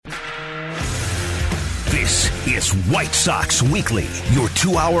This is White Sox Weekly, your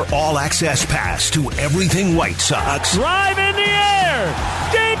 2-hour all-access pass to everything White Sox. A drive in the air,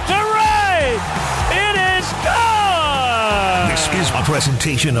 deep to right, it is gone! This is a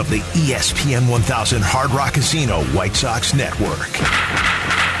presentation of the ESPN 1000 Hard Rock Casino White Sox Network.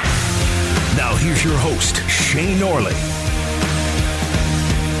 Now here's your host, Shea Norling.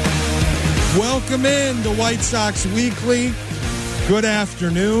 Welcome in to White Sox Weekly. Good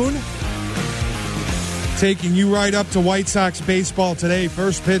afternoon. Taking you right up to White Sox baseball today.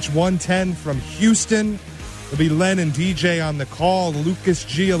 First pitch, 1:10 from Houston. It'll be Len and DJ on the call. Lucas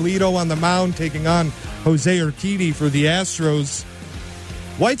Giolito on the mound taking on Jose Urquidy for the Astros.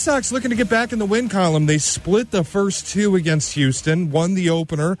 White Sox looking to get back in the win column. They split the first two against Houston, won the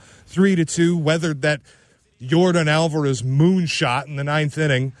opener 3-2, weathered that Yordan Alvarez moonshot in the ninth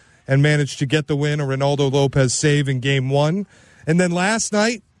inning, and managed to get the win, a Ronaldo Lopez save in game one. And then last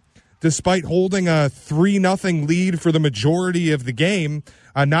night, despite holding a 3-0 lead for the majority of the game,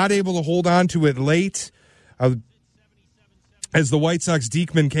 not able to hold on to it late as the White Sox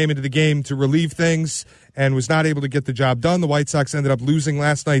Diekman came into the game to relieve things and was not able to get the job done. The White Sox ended up losing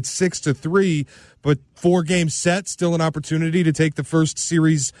last night 6-3, but 4-game set, still an opportunity to take the first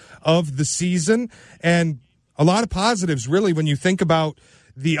series of the season. And a lot of positives, really, when you think about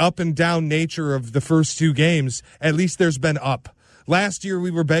the up and down nature of the first two games. At least there's been up. Last year,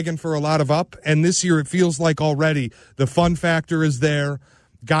 we were begging for a lot of up, and this year it feels like already the fun factor is there.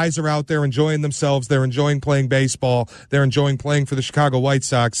 Guys are out there enjoying themselves. They're enjoying playing baseball. They're enjoying playing for the Chicago White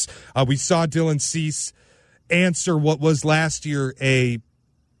Sox. We saw Dylan Cease answer what was last year a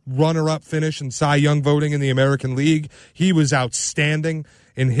runner-up finish in Cy Young voting in the American League. He was outstanding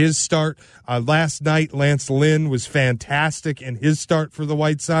in his start. Last night, Lance Lynn was fantastic in his start for the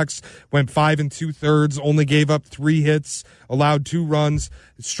White Sox. Went 5 2/3, only gave up 3 hits, allowed 2 runs.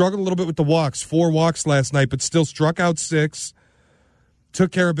 Struggled a little bit with the walks, 4 walks last night, but still struck out 6.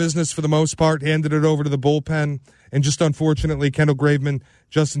 Took care of business for the most part, handed it over to the bullpen, and just unfortunately, Kendall Graveman,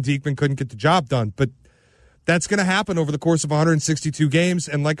 Justin Diekman couldn't get the job done. But that's going to happen over the course of 162 games.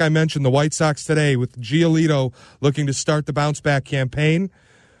 And like I mentioned, the White Sox today with Giolito looking to start the bounce-back campaign,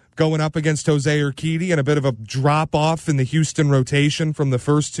 going up against Jose Urquidy and a bit of a drop-off in the Houston rotation from the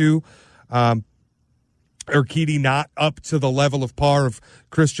first two. Urquidy not up to the level of par of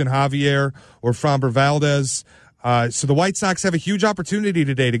Christian Javier or Framber Valdez. So the White Sox have a huge opportunity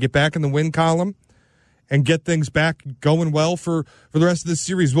today to get back in the win column and get things back going well for the rest of this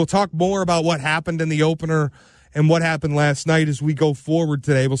series. We'll talk more about what happened in the opener and what happened last night as we go forward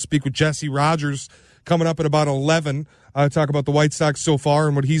today. We'll speak with Jesse Rogers coming up at about 11, talk about the White Sox so far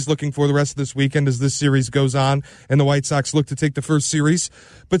and what he's looking for the rest of this weekend as this series goes on and the White Sox look to take the first series.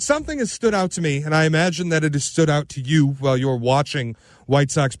 But something has stood out to me, and I imagine that it has stood out to you while you're watching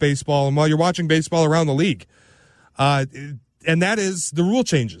White Sox baseball and while you're watching baseball around the league. And that is the rule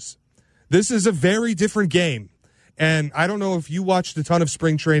changes. This is a very different game. And I don't know if you watched a ton of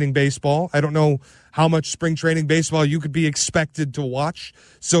spring training baseball. I don't know how much spring training baseball you could be expected to watch.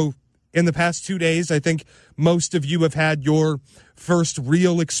 So in the past 2 days, I think most of you have had your first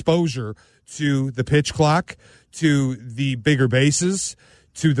real exposure to the pitch clock, to the bigger bases,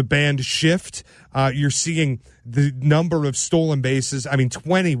 to the band shift. You're seeing the number of stolen bases.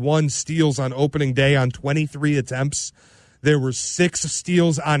 21 steals on opening day on 23 attempts. There were 6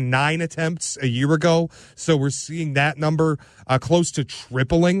 steals on 9 attempts a year ago. So we're seeing that number close to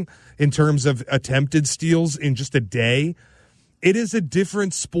tripling in terms of attempted steals in just a day. It is a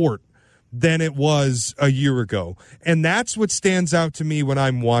different sport than it was a year ago. And that's what stands out to me when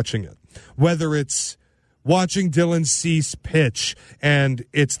I'm watching it. Whether it's watching Dylan Cease pitch and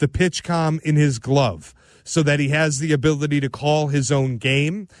it's the pitch comm in his glove so that he has the ability to call his own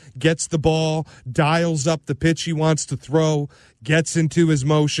game, gets the ball, dials up the pitch he wants to throw, gets into his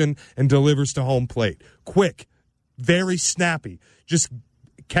motion, and delivers to home plate. Quick, very snappy, just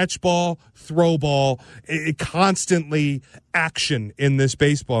catch ball, throw ball, constantly action in this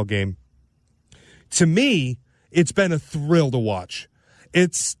baseball game. To me, it's been a thrill to watch.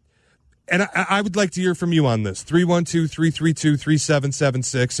 And I would like to hear from you on this.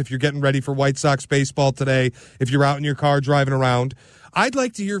 312-332-3776. If you're getting ready for White Sox baseball today, if you're out in your car driving around, I'd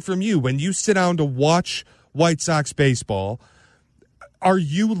like to hear from you. When you sit down to watch White Sox baseball, are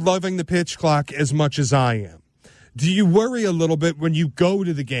you loving the pitch clock as much as I am? Do you worry a little bit when you go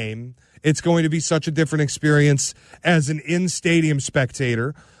to the game? It's going to be such a different experience as an in-stadium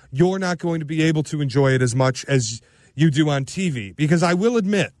spectator. You're not going to be able to enjoy it as much as you do on TV. Because I will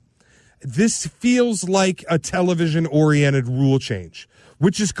admit, this feels like a television-oriented rule change,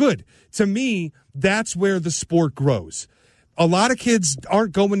 which is good. To me, that's where the sport grows. a lot of kids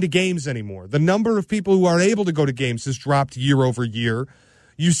aren't going to games anymore. The number of people who are able to go to games has dropped year over year.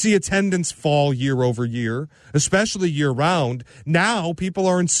 You see attendance fall year over year, especially year-round. Now people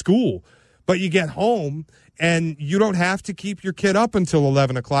are in school, but you get home and you don't have to keep your kid up until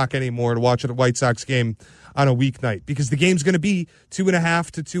 11 o'clock anymore to watch a White Sox game on a weeknight because the game's going to be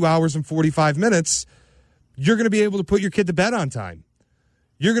 2.5 to 2 hours and 45 minutes. You're going to be able to put your kid to bed on time.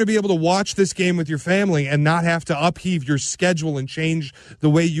 You're going to be able to watch this game with your family and not have to upheave your schedule and change the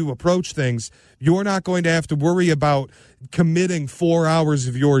way you approach things. You're not going to have to worry about committing 4 hours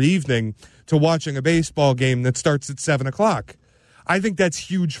of your evening to watching a baseball game that starts at 7 o'clock. I think that's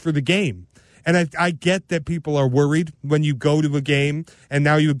huge for the game. And I get that people are worried when you go to a game and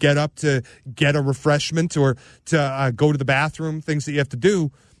now you get up to get a refreshment or to go to the bathroom, things that you have to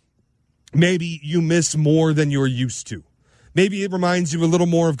do. Maybe you miss more than you're used to. Maybe it reminds you a little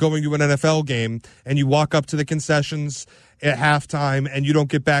more of going to an NFL game and you walk up to the concessions at halftime and you don't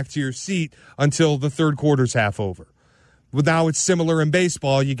get back to your seat until the third quarter's half over. Well, now it's similar in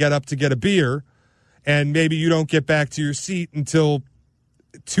baseball. You get up to get a beer and maybe you don't get back to your seat until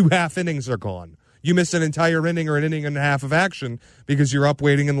 2 half innings are gone. You miss an entire inning or an inning and a half of action because you're up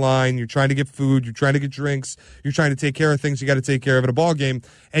waiting in line, you're trying to get food, you're trying to get drinks, you're trying to take care of things you got to take care of at a ball game,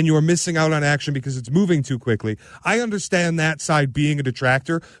 and you are missing out on action because it's moving too quickly. I understand that side being a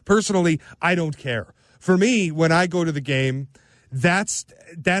detractor. Personally, I don't care. For me, when I go to the game, that's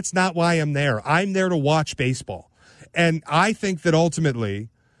not why I'm there. I'm there to watch baseball. And I think that ultimately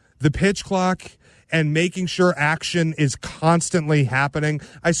the pitch clock and making sure action is constantly happening.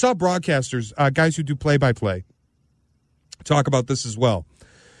 I saw broadcasters, guys who do play-by-play, talk about this as well.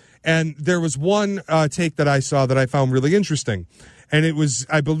 And there was one take that I saw that I found really interesting. And it was,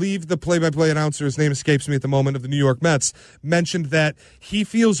 I believe the play-by-play announcer, his name escapes me at the moment, of the New York Mets, mentioned that he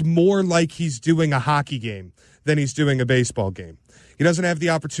feels more like he's doing a hockey game than he's doing a baseball game. He doesn't have the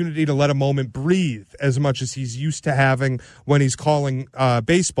opportunity to let a moment breathe as much as he's used to having when he's calling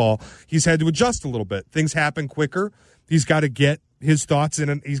baseball. He's had to adjust a little bit. Things happen quicker. He's got to get his thoughts in,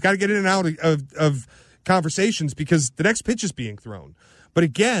 and he's got to get in and out of conversations because the next pitch is being thrown. But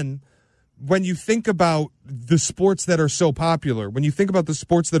again, when you think about the sports that are so popular, when you think about the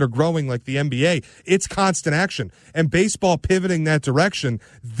sports that are growing like the NBA, it's constant action. And baseball pivoting that direction,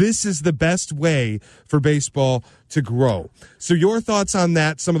 this is the best way for baseball to grow. So your thoughts on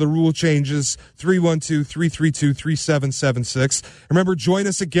that, some of the rule changes, 312-332-3776. Remember, join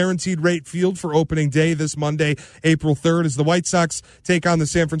us at Guaranteed Rate Field for opening day this Monday, April 3rd, as the White Sox take on the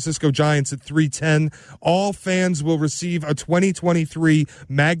San Francisco Giants at 3:10. All fans will receive a 2023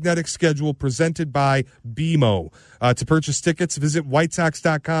 magnetic schedule presented by BMO. To purchase tickets, visit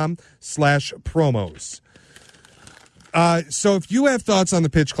whitesox.com/promos. So if you have thoughts on the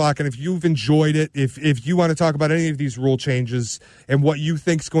pitch clock and if you've enjoyed it, if you want to talk about any of these rule changes and what you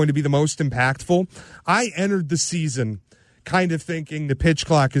think is going to be the most impactful, I entered the season kind of thinking the pitch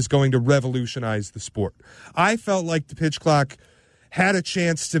clock is going to revolutionize the sport. I felt like the pitch clock had a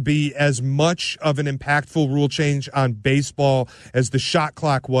chance to be as much of an impactful rule change on baseball as the shot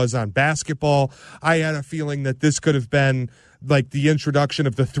clock was on basketball. I had a feeling that this could have been like the introduction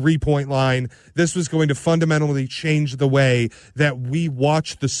of the three-point line. This was going to fundamentally change the way that we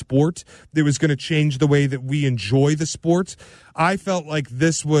watch the sport. It was going to change the way that we enjoy the sport. I felt like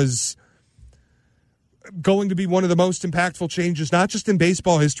this was going to be one of the most impactful changes, not just in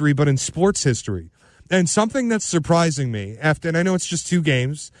baseball history, but in sports history. And something that's surprising me, and I know it's just 2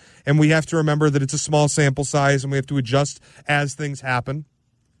 games, and we have to remember that it's a small sample size, and we have to adjust as things happen.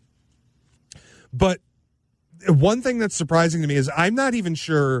 But one thing that's surprising to me is I'm not even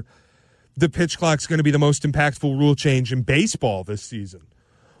sure the pitch clock's going to be the most impactful rule change in baseball this season.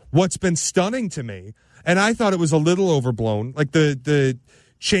 What's been stunning to me, and I thought it was a little overblown, like the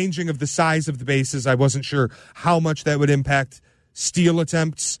changing of the size of the bases, I wasn't sure how much that would impact steal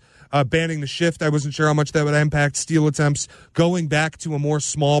attempts. Banning the shift, I wasn't sure how much that would impact steal attempts. Going back to a more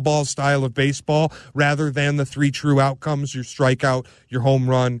small ball style of baseball rather than the 3 true outcomes, your strikeout, your home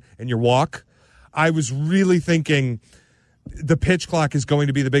run, and your walk. I was really thinking the pitch clock is going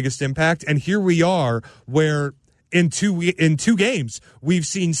to be the biggest impact. And here we are where in two games, we've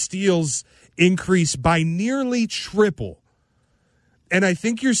seen steals increase by nearly triple. And I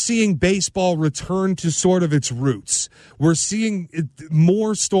think you're seeing baseball return to sort of its roots. We're seeing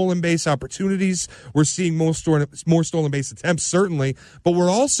more stolen base opportunities. We're seeing more stolen base attempts, certainly. But we're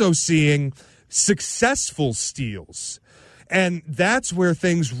also seeing successful steals. And that's where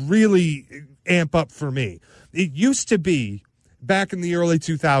things really amp up for me. It used to be back in the early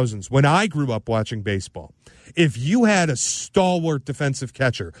 2000s when I grew up watching baseball. If you had a stalwart defensive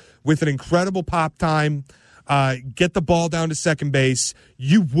catcher with an incredible pop time, get the ball down to second base,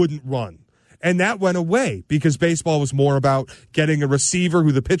 you wouldn't run. And that went away because baseball was more about getting a receiver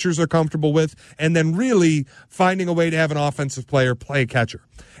who the pitchers are comfortable with and then really finding a way to have an offensive player play catcher.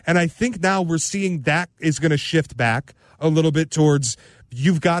 And I think now we're seeing that is going to shift back a little bit towards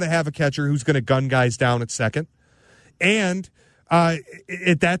you've got to have a catcher who's going to gun guys down at second. And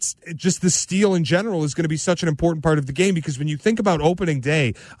that's just the steal in general is going to be such an important part of the game because when you think about opening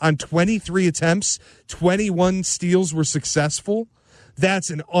day, on 23 attempts, 21 steals were successful. That's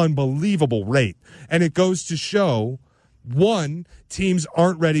an unbelievable rate. And it goes to show, one, teams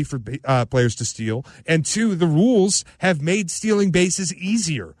aren't ready for players to steal, and two, the rules have made stealing bases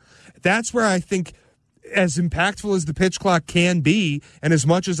easier. That's where I think, as impactful as the pitch clock can be, and as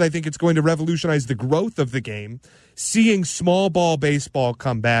much as I think it's going to revolutionize the growth of the game, seeing small ball baseball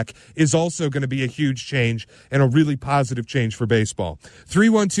come back is also going to be a huge change and a really positive change for baseball.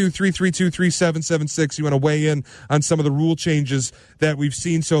 312-332-3776. You want to weigh in on some of the rule changes that we've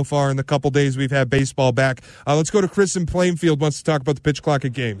seen so far in the couple days we've had baseball back. Let's go to Chris in Plainfield, wants to talk about the pitch clock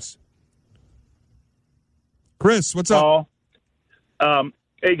at games. Chris, what's up?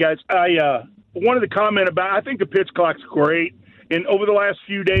 Hey, guys. I wanted to comment about, I think the pitch clock's great. And over the last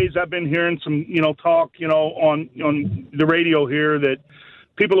few days, I've been hearing some, talk, on the radio here that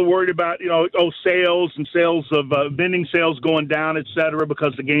people are worried about, sales of vending sales going down, et cetera,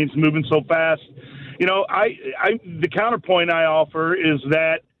 because the game's moving so fast. The counterpoint I offer is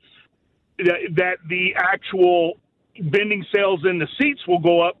that the actual vending sales in the seats will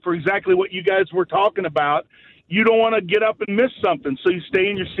go up for exactly what you guys were talking about. You don't want to get up and miss something, so you stay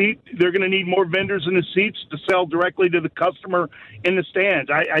in your seat. They're going to need more vendors in the seats to sell directly to the customer in the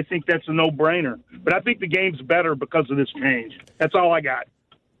stands. I think that's a no-brainer. But I think the game's better because of this change. That's all I got.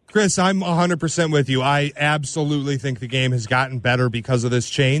 Chris, I'm 100% with you. I absolutely think the game has gotten better because of this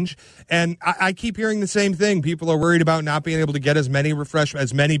change. And I keep hearing the same thing. People are worried about not being able to get as many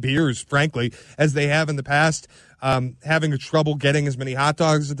beers, frankly, as they have in the past. Having trouble getting as many hot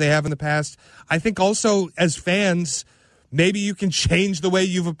dogs as they have in the past. I think also as fans, maybe you can change the way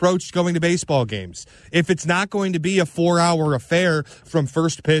you've approached going to baseball games. If it's not going to be a 4-hour affair from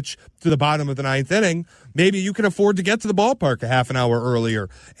first pitch to the bottom of the ninth inning, maybe you can afford to get to the ballpark a half an hour earlier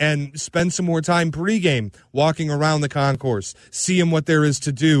and spend some more time pregame walking around the concourse, seeing what there is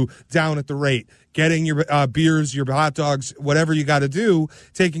to do down at the rate, getting your beers, your hot dogs, whatever you got to do,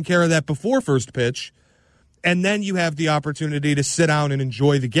 taking care of that before first pitch. And then you have the opportunity to sit down and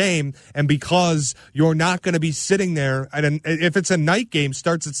enjoy the game. And because you're not going to be sitting there, and if it's a night game,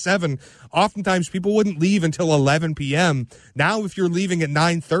 starts at 7, oftentimes people wouldn't leave until 11 p.m. Now, if you're leaving at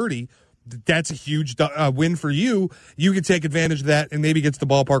 9:30, that's a huge win for you. You can take advantage of that and maybe get to the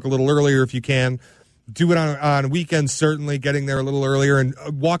ballpark a little earlier if you can. Do it on weekends, certainly, getting there a little earlier and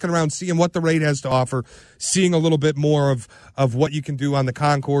walking around, seeing what the rate has to offer, seeing a little bit more of what you can do on the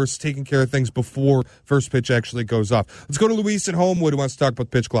concourse, taking care of things before first pitch actually goes off. Let's go to Luis in Homewood who wants to talk about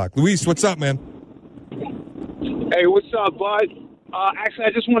the pitch clock. Luis, what's up, man? Hey, what's up, bud? Actually,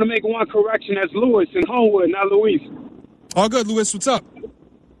 I just want to make one correction. That's Lewis in Homewood, not Luis. All good, Luis. What's up?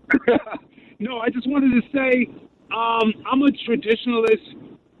 No, I just wanted to say I'm a traditionalist.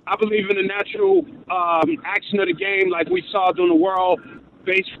 I believe in the natural action of the game like we saw during the World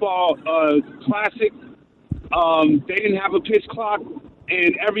Baseball Classic. They didn't have a pitch clock,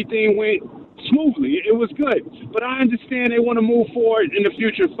 and everything went smoothly. It was good. But I understand they want to move forward in the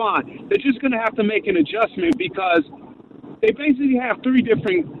future, fine. They're just going to have to make an adjustment because they basically have 3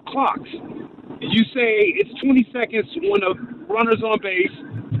 different clocks. You say it's 20 seconds when a runner's on base,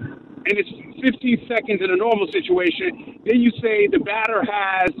 and it's 15 seconds in a normal situation. Then you say the batter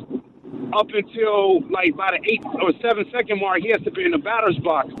has up until like by the 8 or 7 second mark, he has to be in the batter's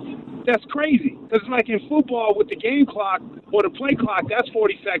box. That's crazy. Because like in football with the game clock or the play clock, that's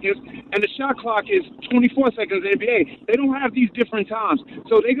 40 seconds, and the shot clock is 24 seconds in the NBA. They don't have these different times.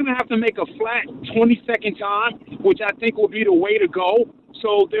 So they're going to have to make a flat 20-second time, which I think will be the way to go.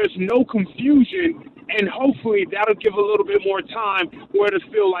 So there's no confusion. And hopefully that'll give a little bit more time where it'll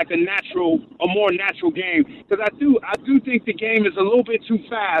feel like a more natural game. Because I do think the game is a little bit too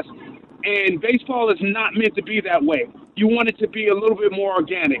fast, and baseball is not meant to be that way. You want it to be a little bit more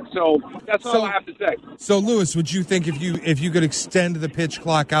organic. So that's all I have to say. So, Lewis, would you think if you could extend the pitch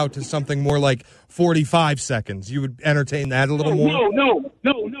clock out to something more like 45 seconds, you would entertain that a little more? No.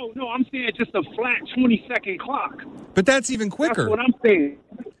 I'm saying just a flat 20-second clock. But that's even quicker. That's what I'm saying.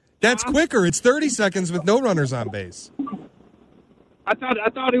 That's quicker. It's 30 seconds with no runners on base. I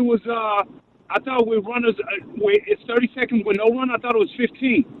thought it was. I thought with runners, it's 30 seconds with no run. I thought it was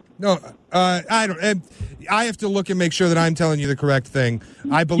 15. No, I don't. I have to look and make sure that I'm telling you the correct thing.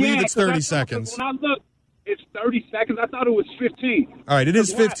 I believe it's 30 seconds. When I look, it's 30 seconds. I thought it was 15. All right, it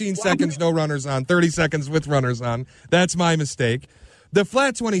is 15 seconds, no runners on, 30 seconds with runners on. That's my mistake. The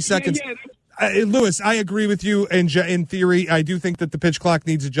flat 20 seconds. Lewis, I agree with you in theory. I do think that the pitch clock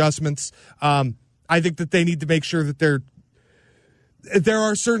needs adjustments. I think that they need to make sure that there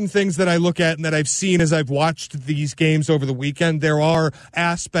are certain things that I look at and that I've seen as I've watched these games over the weekend. There are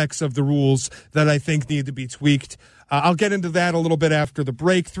aspects of the rules that I think need to be tweaked. I'll get into that a little bit after the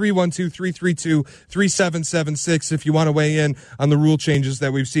break. 312-332-3776 if you want to weigh in on the rule changes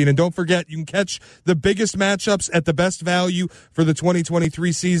that we've seen. And don't forget, you can catch the biggest matchups at the best value for the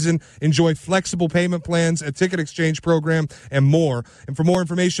 2023 season. Enjoy flexible payment plans, a ticket exchange program, and more. And for more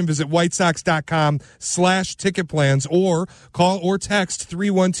information, visit whitesox.com/ticket plans or call or text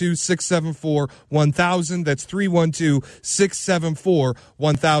 312-674-1000. That's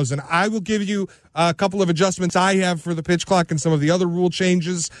 312-674-1000. I will give you a couple of adjustments I have for the pitch clock and some of the other rule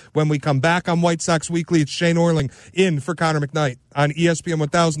changes when we come back on White Sox Weekly. It's Shea Norling in for Connor McKnight on ESPN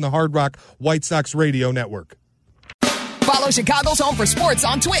 1000, the Hard Rock White Sox Radio Network. Follow Chicago's Home for Sports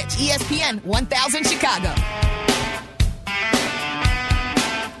on Twitch, ESPN 1000 Chicago.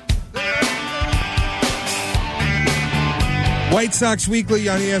 White Sox Weekly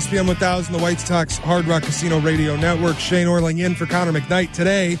on ESPN 1000, the White Sox Hard Rock Casino Radio Network. Shea Norling in for Connor McKnight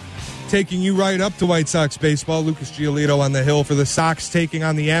today. Taking you right up to White Sox baseball. Lucas Giolito on the hill for the Sox, taking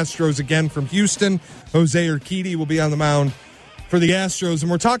on the Astros again from Houston. Jose Urquidy will be on the mound for the Astros.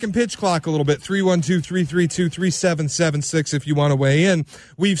 And we're talking pitch clock a little bit. 312-332-3776 if you want to weigh in.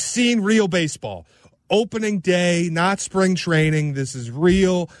 We've seen real baseball. Opening day, not spring training. This is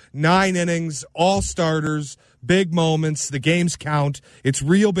real. 9 innings, all starters, big moments. The games count. It's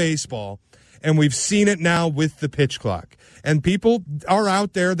real baseball. And we've seen it now with the pitch clock. And people are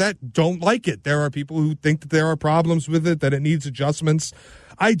out there that don't like it. There are people who think that there are problems with it, that it needs adjustments.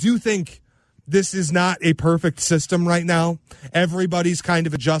 I do think this is not a perfect system right now. Everybody's kind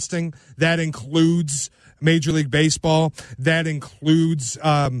of adjusting. That includes Major League Baseball. That includes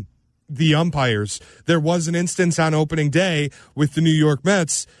the umpires. There was an instance on opening day with the New York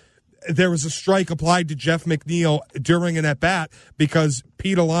Mets. There was a strike applied to Jeff McNeil during an at-bat because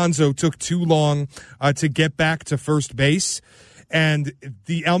Pete Alonso took too long to get back to first base. And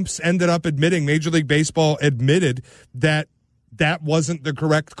the umps ended up admitting, Major League Baseball admitted that that wasn't the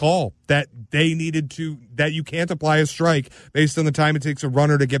correct call, that they needed to, that you can't apply a strike based on the time it takes a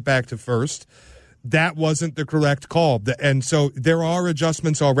runner to get back to first. That wasn't the correct call. And so there are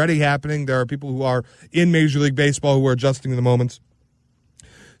adjustments already happening. There are people who are in Major League Baseball who are adjusting the moments.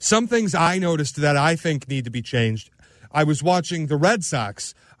 Some things I noticed that I think need to be changed. I was watching the Red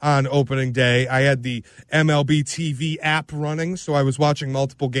Sox on opening day. I had the MLB TV app running, so I was watching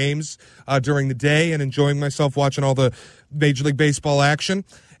multiple games during the day and enjoying myself watching all the Major League Baseball action.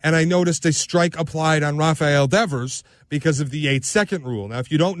 And I noticed a strike applied on Rafael Devers because of the 8-second rule. Now,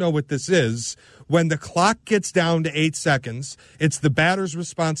 if you don't know what this is, when the clock gets down to 8 seconds, it's the batter's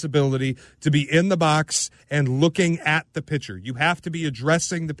responsibility to be in the box and looking at the pitcher. You have to be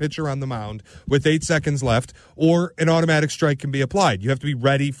addressing the pitcher on the mound with 8 seconds left, or an automatic strike can be applied. You have to be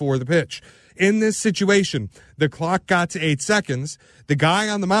ready for the pitch. In this situation, the clock got to 8 seconds. The guy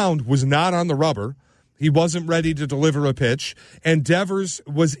on the mound was not on the rubber. He wasn't ready to deliver a pitch, and Devers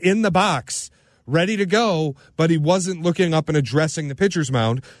was in the box, ready to go, but he wasn't looking up and addressing the pitcher's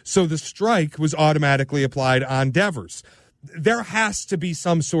mound, so the strike was automatically applied on Devers. There has to be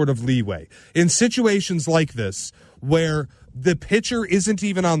some sort of leeway. In situations like this, where the pitcher isn't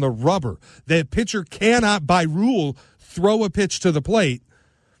even on the rubber, the pitcher cannot, by rule, throw a pitch to the plate,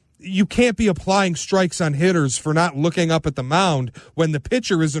 you can't be applying strikes on hitters for not looking up at the mound when the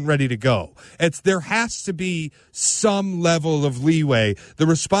pitcher isn't ready to go. There has to be some level of leeway. The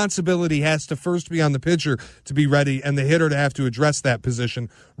responsibility has to first be on the pitcher to be ready and the hitter to have to address that position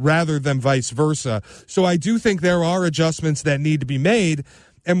rather than vice versa. So I do think there are adjustments that need to be made,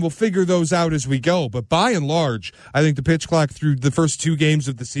 and we'll figure those out as we go. But by and large, I think the pitch clock through the first 2 games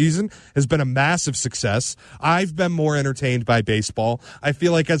of the season has been a massive success. I've been more entertained by baseball. I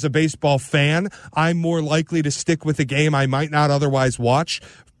feel like as a baseball fan, I'm more likely to stick with a game I might not otherwise watch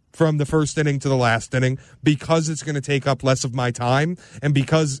from the first inning to the last inning because it's going to take up less of my time and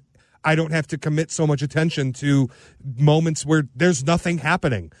because I don't have to commit so much attention to moments where there's nothing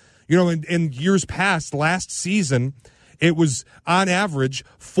happening. You know, in years past, last season, it was, on average,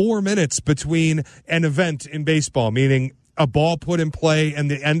 4 minutes between an event in baseball, meaning a ball put in play and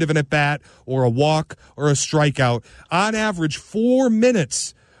the end of an at-bat or a walk or a strikeout. On average, 4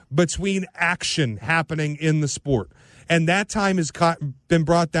 minutes between action happening in the sport. And that time has been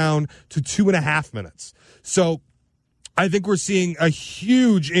brought down to 2.5 minutes. So I think we're seeing a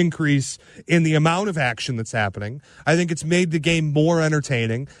huge increase in the amount of action that's happening. I think it's made the game more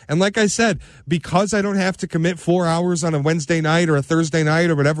entertaining. And like I said, because I don't have to commit 4 hours on a Wednesday night or a Thursday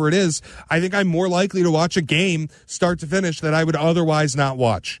night or whatever it is, I think I'm more likely to watch a game start to finish that I would otherwise not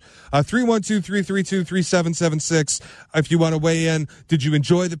watch. 312-332-3776. If you want to weigh in, did you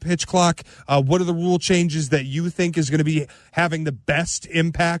enjoy the pitch clock? What are the rule changes that you think is going to be having the best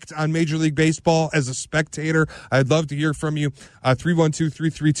impact on Major League Baseball as a spectator? I'd love to hear from you.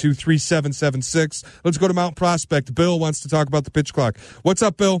 312-332-3776. Let's go to Mount Prospect. Bill wants to talk about the pitch clock. What's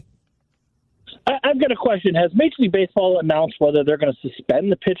up, Bill? I've got a question. Has Major League Baseball announced whether they're going to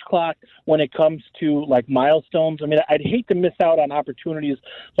suspend the pitch clock when it comes to, like, milestones? I mean, I'd hate to miss out on opportunities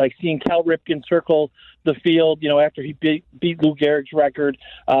like seeing Cal Ripken circle the field, after he beat Lou Gehrig's record.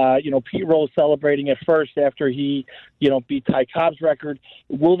 Pete Rose celebrating at first after he, beat Ty Cobb's record.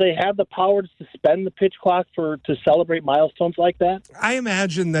 Will they have the power to suspend the pitch clock to celebrate milestones like that? I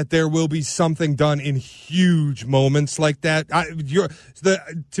imagine that there will be something done in huge moments like that.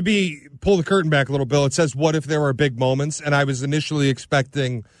 Pull the curtain back a little, Bill. It says, what if there are big moments? And I was initially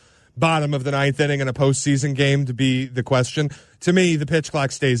expecting bottom of the ninth inning in a postseason game to be the question. To me, the pitch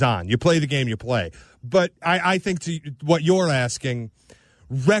clock stays on. You play the game you play. But I think to what you're asking,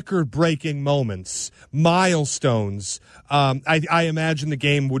 record-breaking moments, milestones, I imagine the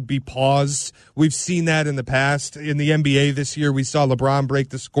game would be paused. We've seen that in the past. In the NBA this year, we saw LeBron break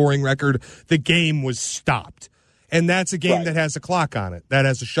the scoring record. The game was stopped. And that's a game that has a clock on it. That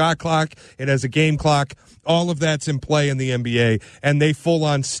has a shot clock. It has a game clock. All of that's in play in the NBA, and they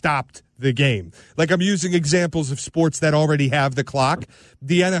full-on stopped the game. Like, I'm using examples of sports that already have the clock.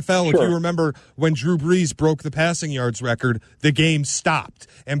 The NFL, if you remember when Drew Brees broke the passing yards record, the game stopped.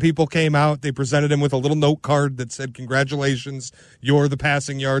 And people came out, they presented him with a little note card that said, congratulations, you're the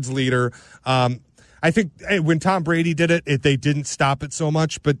passing yards leader. I think when Tom Brady did it, they didn't stop it so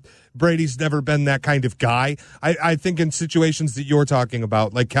much, but Brady's never been that kind of guy. I think in situations that you're talking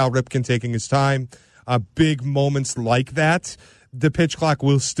about, like Cal Ripken taking his time, big moments like that, the pitch clock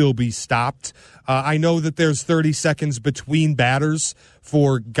will still be stopped. I know that there's 30 seconds between batters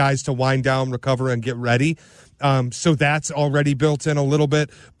for guys to wind down, recover, and get ready. So that's already built in a little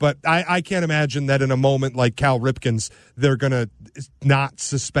bit. But I can't imagine that in a moment like Cal Ripken's, they're going to not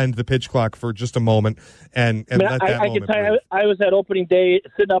suspend the pitch clock for just a moment and let that moment can tell you, I was at opening day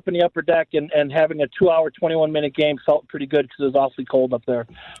sitting up in the upper deck and having a 2-hour, 21-minute game felt pretty good because it was awfully cold up there.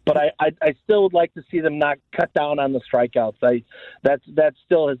 But I still would like to see them not cut down on the strikeouts. That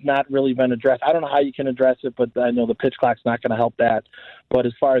still has not really been addressed. I don't know how you can address it, but I know the pitch clock's not going to help that. But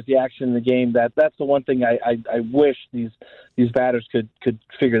as far as the action in the game, that's the one thing I wish these batters could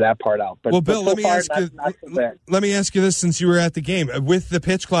figure that part out. But, well, Bill, so let me ask you this since you were at the game. With the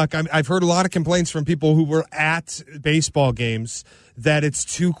pitch clock, I've heard a lot of complaints from people who were at baseball games that it's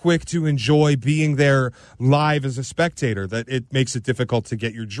too quick to enjoy being there live as a spectator, that it makes it difficult to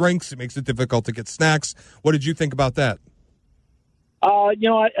get your drinks, it makes it difficult to get snacks. What did you think about that? I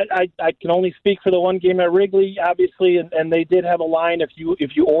can only speak for the one game at Wrigley, obviously, and they did have a line. If you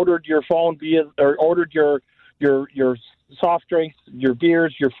ordered your phone or ordered your soft drinks, your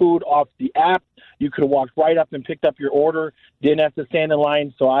beers, your food off the app, you could have walked right up and picked up your order. Didn't have to stand in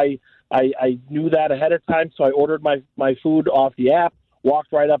line. So I knew that ahead of time. So I ordered my food off the app,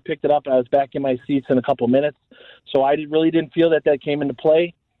 walked right up, picked it up, and I was back in my seats in a couple of minutes. So I really didn't feel that came into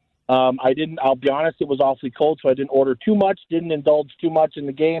play. I'll be honest, it was awfully cold, so I didn't order too much, didn't indulge too much in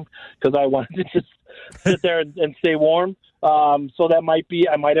the game because I wanted to just sit there and stay warm. So I might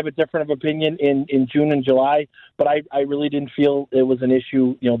have a different of opinion in June and July, but I really didn't feel it was an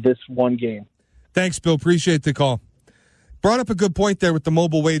issue, this one game. Thanks, Bill. Appreciate the call. Brought up a good point there with the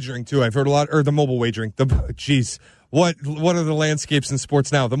mobile wagering, too. I've heard a lot, or the mobile wagering. What are the landscapes in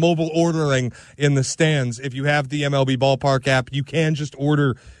sports now? The mobile ordering in the stands. If you have the MLB Ballpark app, you can just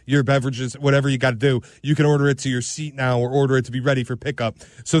order your beverages, whatever you got to do. You can order it to your seat now or order it to be ready for pickup.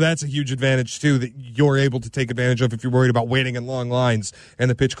 So that's a huge advantage, too, that you're able to take advantage of if you're worried about waiting in long lines and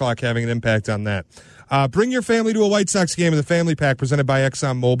the pitch clock having an impact on that. Bring your family to a White Sox game in the Family Pack presented by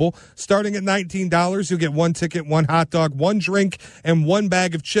ExxonMobil. Starting at $19, you'll get 1 ticket, 1 hot dog, 1 drink, and 1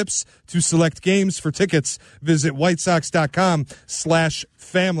 bag of chips to select games. For tickets, visit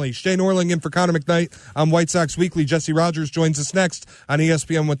whitesox.com/family. Shea Norling in for Connor McKnight on White Sox Weekly. Jesse Rogers joins us next on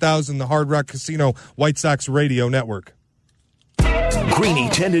ESPN 1000, the Hard Rock Casino White Sox Radio Network. Greeny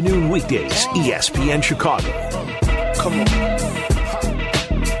 10 to noon weekdays, ESPN Chicago. Come on.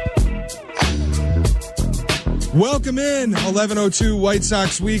 Welcome in, 11:02 White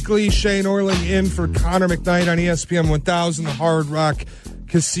Sox Weekly. Shea Norling in for Connor McKnight on ESPN 1000, the Hard Rock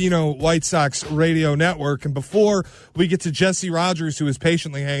Casino White Sox radio network. And before we get to Jesse Rogers, who is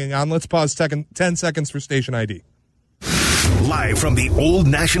patiently hanging on, let's pause 10 seconds for station ID. Live from the Old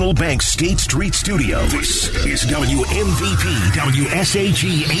National Bank State Street Studio, this is WMVP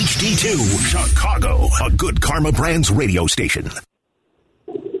WSAG HD2 Chicago, a Good Karma Brands radio station.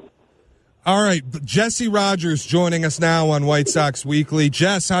 All right, Jesse Rogers joining us now on White Sox Weekly.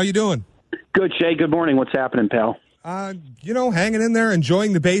 Jess, how you doing? Good, Shay. Good morning. What's happening, pal? Hanging in there,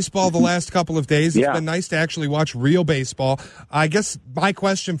 enjoying the baseball the last couple of days. It's been nice to actually watch real baseball. I guess my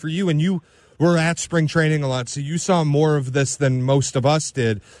question for you, and you were at spring training a lot, so you saw more of this than most of us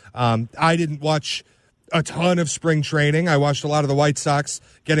did. I didn't watch a ton of spring training. I watched a lot of the White Sox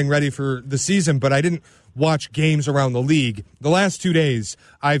getting ready for the season, but I didn't watch games around the league. The last 2 days,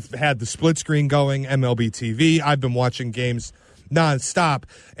 I've had the split screen going, MLB TV. I've been watching games nonstop,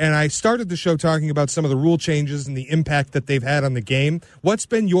 and I started the show talking about some of the rule changes and the impact that they've had on the game. What's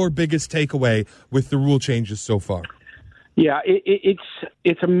been your biggest takeaway with the rule changes so far? Yeah, it's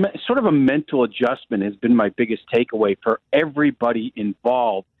a sort of a mental adjustment has been my biggest takeaway for everybody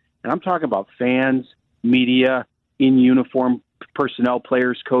involved. And I'm talking about fans, media, in uniform personnel,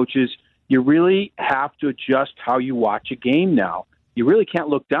 players, coaches. You really have to adjust how you watch a game now. You really can't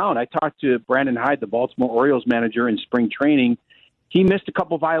look down. I talked to Brandon Hyde, the Baltimore Orioles manager, in spring training. He missed a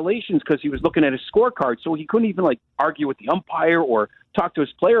couple violations because he was looking at his scorecard, so he couldn't even argue with the umpire or talk to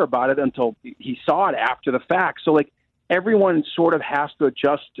his player about it until he saw it after the fact. So everyone sort of has to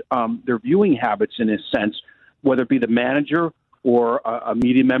adjust their viewing habits in a sense, whether it be the manager or a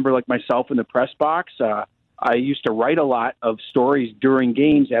media member like myself in the press box. I used to write a lot of stories during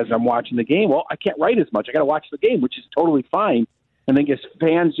games as I'm watching the game. Well, I can't write as much. I got to watch the game, which is totally fine. And then as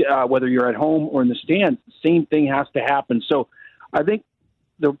fans, whether you're at home or in the stands, the same thing has to happen. So I think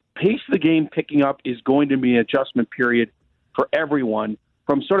the pace of the game picking up is going to be an adjustment period for everyone.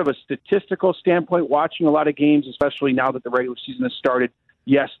 From sort of a statistical standpoint, watching a lot of games, especially now that the regular season has started,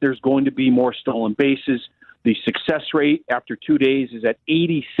 yes, there's going to be more stolen bases. The success rate after 2 days is at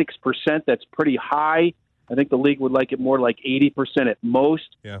 86%. That's pretty high. I think the league would like it more like 80% at most.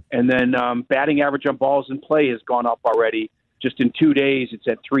 Yeah. And then batting average on balls in play has gone up already. Just in 2 days, it's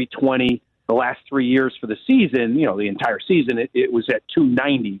at 320. The last 3 years for the season, the entire season, it was at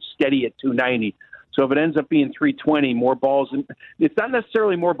 290, steady at 290. So if it ends up being 320, more balls, it's not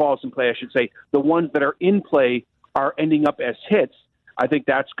necessarily more balls in play, I should say. The ones that are in play are ending up as hits. I think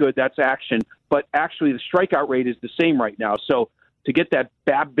that's good. That's action. But actually, the strikeout rate is the same right now. So to get that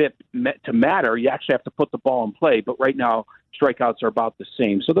BABIP to matter, you actually have to put the ball in play. But right now, strikeouts are about the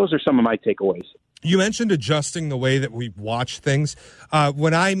same. So those are some of my takeaways. You mentioned adjusting the way that we watch things.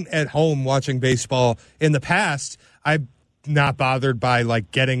 When I'm at home watching baseball in the past, I'm not bothered by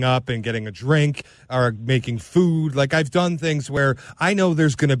getting up and getting a drink or making food. I've done things where I know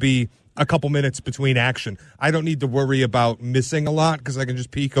there's going to be a couple minutes between action. I don't need to worry about missing a lot because I can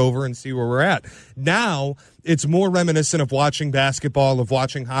just peek over and see where we're at. Now, it's more reminiscent of watching basketball, of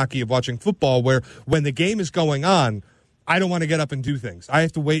watching hockey, of watching football, where when the game is going on, I don't want to get up and do things. I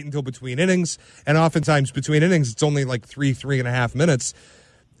have to wait until between innings, and oftentimes between innings, it's only 3.5 minutes.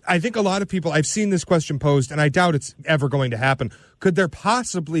 I think a lot of people, I've seen this question posed, and I doubt it's ever going to happen. Could there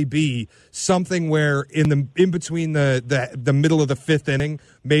possibly be something where in between the middle of the fifth inning,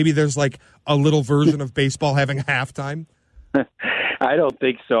 maybe there's a little version of baseball having halftime? I don't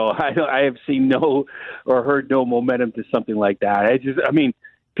think so. I have seen no or heard no momentum to something like that.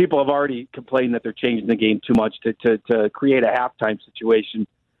 People have already complained that they're changing the game too much to create a halftime situation.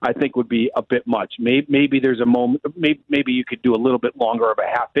 I think would be a bit much. Maybe there's a moment. Maybe you could do a little bit longer of a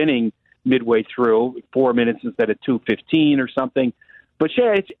half inning midway through, 4 minutes instead of 2:15 or something. But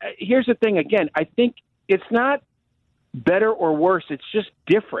here's the thing. Again, I think it's not better or worse. It's just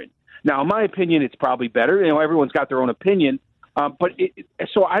different. Now, in my opinion, it's probably better. Everyone's got their own opinion.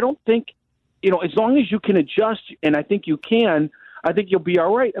 So I don't think, as long as you can adjust, and I think you can, I think you'll be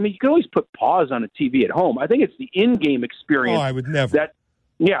all right. You can always put pause on a TV at home. I think it's the in-game experience. Oh, I would never.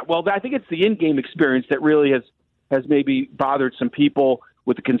 I think it's the in-game experience that really has maybe bothered some people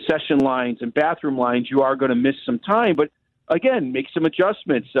with the concession lines and bathroom lines. You are going to miss some time, but again, make some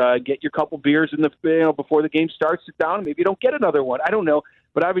adjustments. Get your couple beers before the game starts. Sit down. Maybe you don't get another one. I don't know,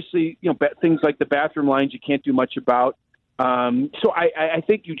 but obviously, things like the bathroom lines you can't do much about. So I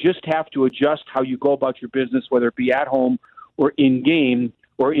think you just have to adjust how you go about your business, whether it be at home or in game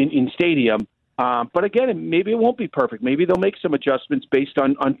or in stadium. But again, maybe it won't be perfect. Maybe they'll make some adjustments based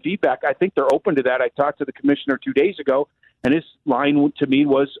on feedback. I think they're open to that. I talked to the commissioner 2 days ago, And his line to me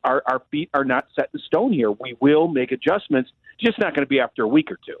was, our feet are not set in stone here. We will make adjustments, just not going to be after a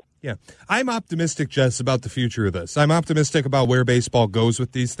week or two. Yeah. I'm optimistic, Jess, about the future of this. I'm optimistic about where baseball goes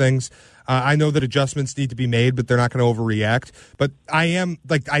with these things. I know that adjustments need to be made, but they're not going to overreact. But I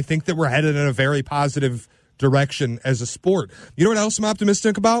think that we're headed in a very positive direction as a sport. You know what else I'm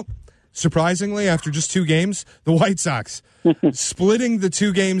optimistic about? Surprisingly, after just 2 games, the White Sox splitting the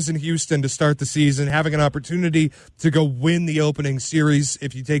 2 games in Houston to start the season, having an opportunity to go win the opening series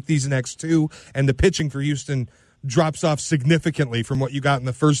if you take these next 2, and the pitching for Houston drops off significantly from what you got in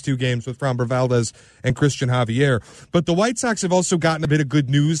the first 2 games with Framber Valdez and Christian Javier. But the White Sox have also gotten a bit of good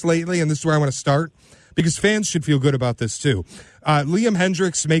news lately, and this is where I want to start, because fans should feel good about this too. Liam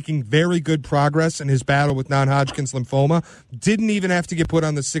Hendriks making very good progress in his battle with non-Hodgkin's lymphoma. Didn't even have to get put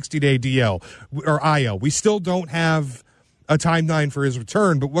on the 60-day DL or IL. We still don't have a timeline for his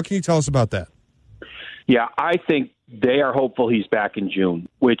return, but what can you tell us about that? Yeah, I think they are hopeful he's back in June,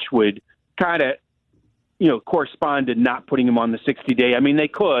 which would kind of, correspond to not putting him on the 60-day. I mean, they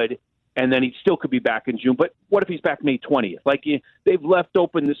could, and then he still could be back in June. But what if he's back May 20th? They've left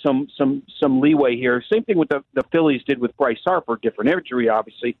open some leeway here. Same thing with the Phillies did with Bryce Harper, different injury,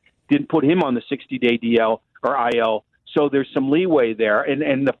 obviously. Didn't put him on the 60-day DL or IL. So there's some leeway there.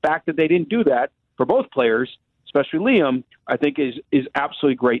 And the fact that they didn't do that for both players, especially Liam, I think is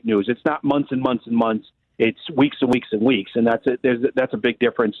absolutely great news. It's not months and months and months. It's weeks and weeks and weeks, and that's a big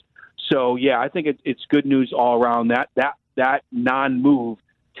difference. So, yeah, I think it's good news all around. That non-move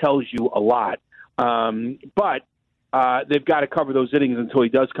tells you a lot. But they've got to cover those innings until he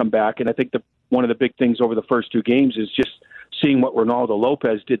does come back, and I think one of the big things over the first 2 games is just seeing what Ronaldo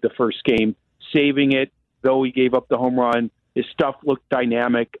Lopez did the first game, saving it, though he gave up the home run. His stuff looked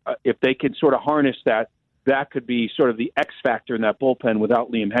dynamic. If they could sort of harness that could be sort of the X factor in that bullpen without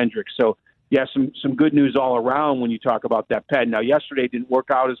Liam Hendriks. So, yeah, some good news all around when you talk about that pen. Now, yesterday didn't work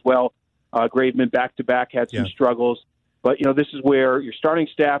out as well. Graveman back-to-back had some struggles. But, this is where your starting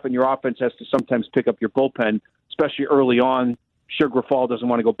staff and your offense has to sometimes pick up your bullpen, especially early on. Sure, Grifol doesn't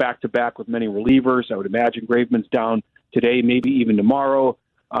want to go back-to-back with many relievers. I would imagine Graveman's down today, maybe even tomorrow.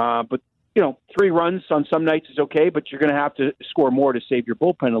 But, 3 runs on some nights is okay, but you're going to have to score more to save your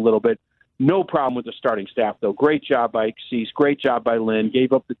bullpen a little bit. No problem with the starting staff, though. Great job by Cease. Great job by Lynn.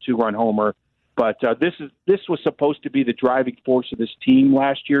 Gave up the 2-run homer. But this was supposed to be the driving force of this team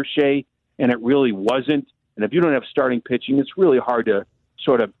last year, Shea, and it really wasn't. And if you don't have starting pitching, it's really hard to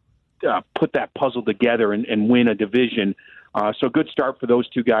sort of put that puzzle together and win a division. So good start for those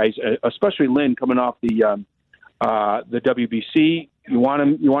 2 guys, especially Lynn coming off the WBC. You want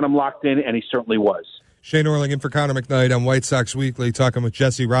him locked in, and he certainly was. Shea Norling in for Connor McKnight on White Sox Weekly, talking with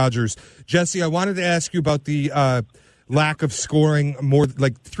Jesse Rogers. Jesse, I wanted to ask you about the lack of scoring more.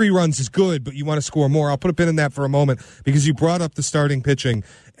 Like 3 runs is good, but you want to score more. I'll put a pin in that for a moment because you brought up the starting pitching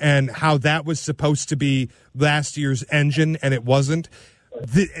and how that was supposed to be last year's engine, and it wasn't.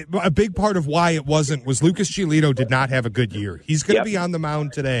 A big part of why it wasn't was Lucas Giolito did not have a good year. He's going to be on the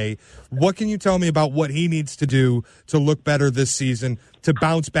mound today. What can you tell me about what he needs to do to look better this season, to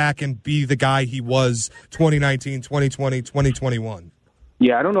bounce back and be the guy he was 2019, 2020, 2021?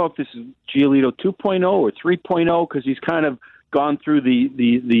 Yeah, I don't know if this is Giolito 2.0 or 3.0 because he's kind of gone through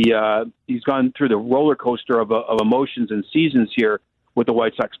he's gone through the roller coaster of emotions and seasons here with the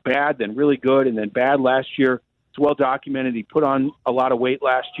White Sox. Bad, then really good, and then bad last year. It's well documented. He put on a lot of weight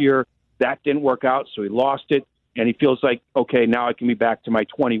last year. That didn't work out, so he lost it. And he feels like, okay, now I can be back to my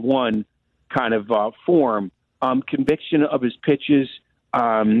 21 kind of form. Conviction of his pitches,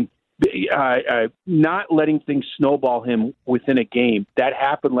 not letting things snowball him within a game. That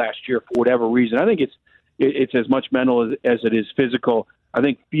happened last year for whatever reason. I think it's as much mental as it is physical. I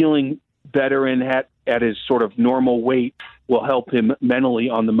think feeling better and at his sort of normal weight will help him mentally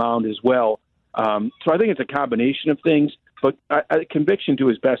on the mound as well. So I think it's a combination of things, but conviction to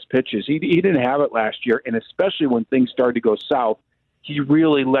his best pitches. He didn't have it last year, and especially when things started to go south, he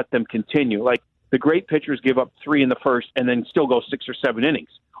really let them continue. Like the great pitchers give up 3 in the first and then still go 6 or 7 innings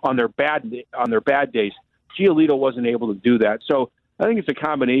on their bad days. Giolito wasn't able to do that. So I think it's a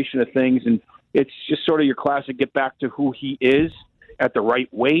combination of things, and it's just sort of your classic get back to who he is at the right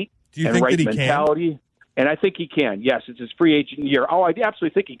weight and right mentality. And I think he can. Yes, it's his free agent year. Oh, I absolutely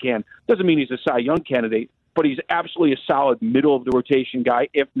think he can. Doesn't mean he's a Cy Young candidate, but he's absolutely a solid middle of the rotation guy,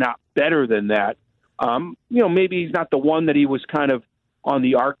 if not better than that. Maybe he's not the one that he was kind of on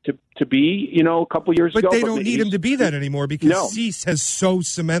the arc to be, a couple years ago. But they don't need him to be that anymore because Cease has so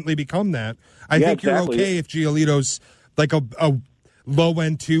cemently become that. I think you're okay if Giolito's like a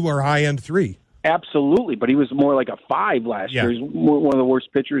low-end 2 or high-end 3. Absolutely, but he was more like a 5 last year. He's one of the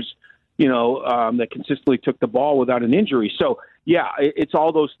worst pitchers that consistently took the ball without an injury. So, yeah, it's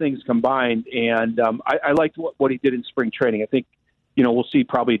all those things combined. And I liked what he did in spring training. I think, we'll see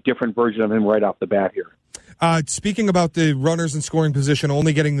probably a different version of him right off the bat here. Speaking about the runners in scoring position,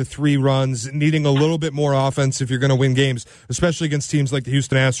 only getting the 3 runs, needing a little bit more offense if you're going to win games, especially against teams like the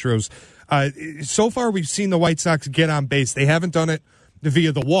Houston Astros. So far, we've seen the White Sox get on base. They haven't done it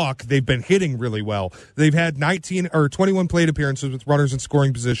via the walk. They've been hitting really well. They've had 21 plate appearances with runners in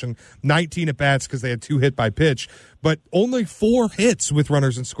scoring position, 19 at bats because they had 2 hit by pitch, but only 4 hits with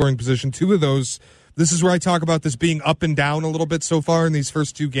runners in scoring position. 2 of those. This is where I talk about this being up and down a little bit so far in these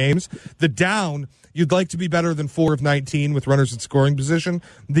first 2 games. The down, you'd like to be better than 4 of 19 with runners in scoring position.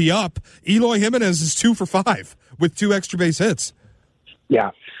 The up, Eloy Jimenez is 2 for 5 with 2 extra base hits.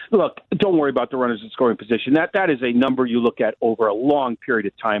 Yeah. Look, don't worry about the runners in scoring position. That is a number you look at over a long period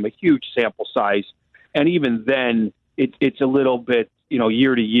of time, a huge sample size. And even then, it's a little bit,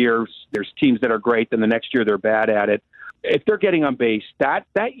 year to year. There's teams that are great, then the next year they're bad at it. If they're getting on base, that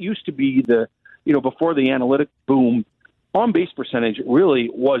used to be the, before the analytic boom, on-base percentage really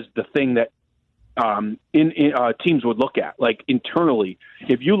was the thing that teams would look at, like internally.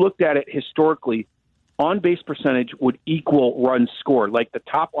 If you looked at it historically, on-base percentage would equal runs scored. Like the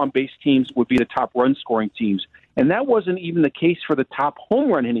top on-base teams would be the top run-scoring teams. And that wasn't even the case for the top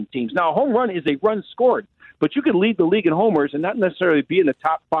home run hitting teams. Now, a home run is a run scored, but you can lead the league in homers and not necessarily be in the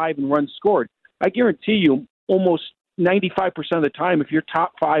top 5 in runs scored. I guarantee you almost 95% of the time, if you're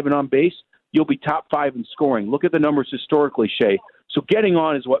top 5 and on base, you'll be top 5 in scoring. Look at the numbers historically, Shea. So getting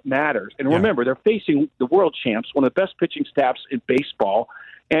on is what matters. And remember, they're facing the world champs, one of the best pitching staffs in baseball,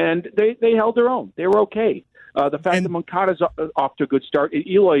 and they held their own. They were okay. The fact that Moncada's off to a good start, and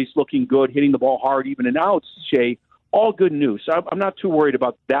Eloy's looking good, hitting the ball hard, even in outs, Shea, all good news. So I'm not too worried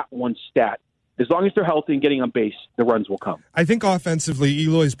about that one stat. As long as they're healthy and getting on base, the runs will come. I think offensively,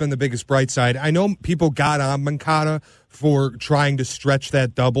 Eloy's been the biggest bright side. I know people got on Moncada for trying to stretch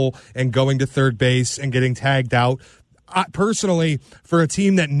that double and going to third base and getting tagged out. Personally, for a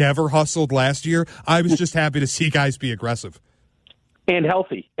team that never hustled last year, I was just happy to see guys be aggressive and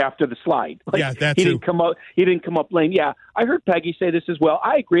healthy after the slide. That he too. He didn't come up lame. Yeah, I heard Peggy say this as well.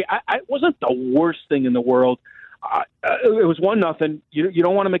 I agree. It wasn't the worst thing in the world. It was 1-0. You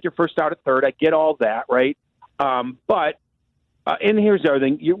don't want to make your first out at third. I get all that, right? But and here's the other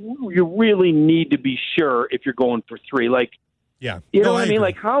thing: you really need to be sure if you're going for 3. You know what I mean?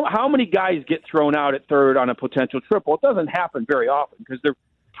 Like how many guys get thrown out at third on a potential triple? It doesn't happen very often because they're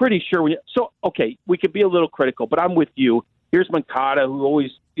pretty sure okay, we could be a little critical, but I'm with you. Here's Moncada, who always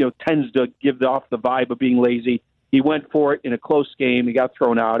tends to give off the vibe of being lazy. He went for it in a close game. He got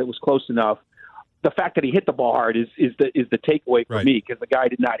thrown out. It was close enough. The fact that he hit the ball hard is the takeaway for me because the guy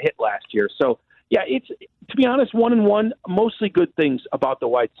did not hit last year. So yeah, it's, to be honest, 1-1. Mostly good things about the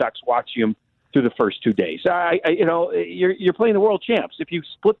White Sox watching him through the first 2 days. You're playing the world champs. If you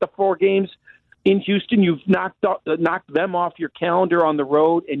split the 4 games in Houston, you've knocked them off your calendar on the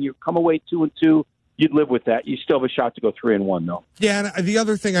road, and you come away 2-2. You'd live with that. You still have a shot to go 3-1, though. Yeah, and the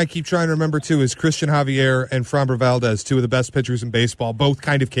other thing I keep trying to remember, too, is Christian Javier and Framber Valdez, 2 of the best pitchers in baseball, both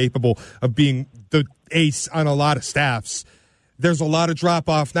kind of capable of being the ace on a lot of staffs. There's a lot of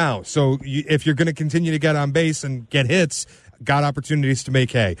drop-off now. So if you're going to continue to get on base and get hits, got opportunities to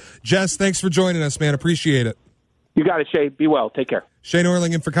make hay. Jess, thanks for joining us, man. Appreciate it. You got it, Shea. Be well. Take care. Shea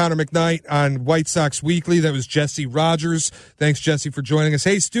Norling in for Connor McKnight on White Sox Weekly. That was Jesse Rogers. Thanks, Jesse, for joining us.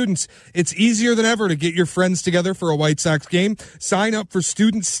 Hey, students, it's easier than ever to get your friends together for a White Sox game. Sign up for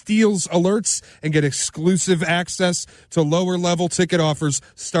Student Steals Alerts and get exclusive access to lower-level ticket offers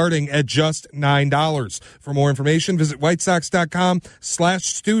starting at just $9. For more information, visit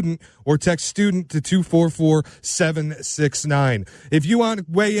whitesox.com/student or text student to 244-769. If you want to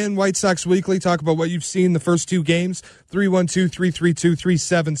weigh in White Sox Weekly, talk about what you've seen the first 2 games,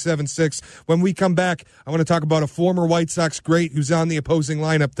 312-332-3776. When we come back, I want to talk about a former White Sox great who's on the opposing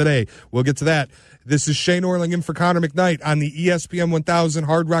lineup today. We'll get to that. This is Shea Norling in for Connor McKnight on the ESPN 1000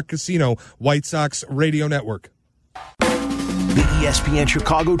 Hard Rock Casino White Sox Radio Network. The ESPN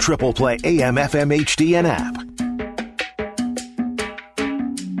Chicago Triple Play AM, FM, HD, and app.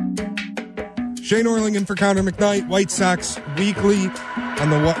 Shea Norling in for Connor McKnight, White Sox Weekly on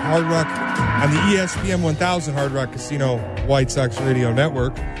the Hard Rock, on the ESPN 1000 Hard Rock Casino White Sox Radio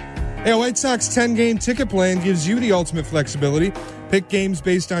Network. Hey, a White Sox 10-game ticket plan gives you the ultimate flexibility. Pick games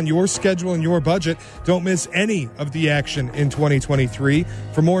based on your schedule and your budget. Don't miss any of the action in 2023.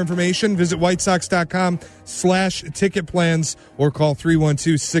 For more information, visit whitesox.com/ticket plans or call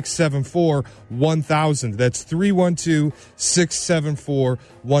 312-674-1000. That's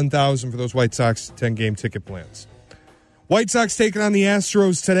 312-674-1000 for those White Sox 10-game ticket plans. White Sox taking on the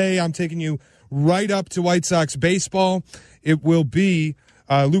Astros today. I'm taking you right up to White Sox baseball. It will be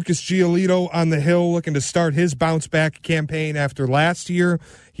Lucas Giolito on the hill looking to start his bounce-back campaign after last year.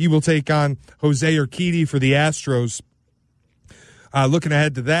 He will take on Jose Urquidy for the Astros. Looking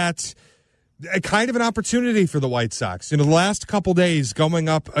ahead to that, kind of an opportunity for the White Sox. The last couple days going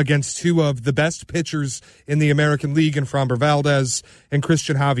up against two of the best pitchers in the American League in Framber Valdez and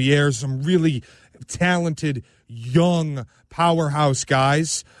Christian Javier, some really talented, young powerhouse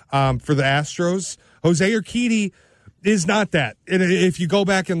guys for the Astros. Jose Urquidy is not that. If you go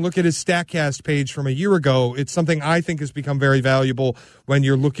back and look at his StatCast page from a year ago, it's something I think has become very valuable when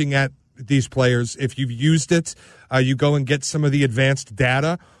you're looking at these players. If you've used it, you go and get some of the advanced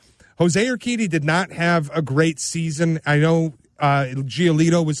data. Jose Urquidy did not have a great season. I know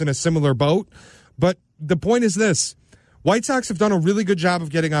Giolito was in a similar boat, but the point is this. White Sox have done a really good job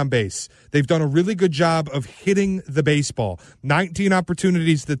of getting on base. They've done a really good job of hitting the baseball. 19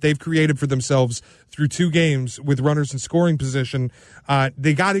 opportunities that they've created for themselves through 2 games with runners in scoring position.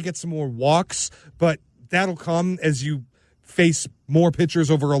 They got to get some more walks, but that'll come as you face more pitchers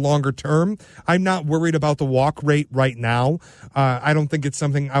over a longer term. I'm not worried about the walk rate right now. I don't think it's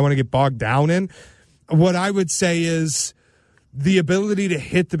something I want to get bogged down in. What I would say is the ability to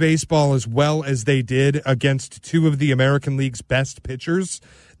hit the baseball as well as they did against 2 of the American League's best pitchers,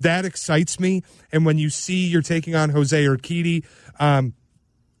 that excites me. And when you see you're taking on Jose Urquidy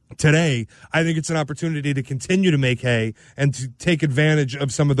today, I think it's an opportunity to continue to make hay and to take advantage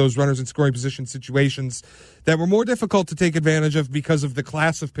of some of those runners in scoring position situations that were more difficult to take advantage of because of the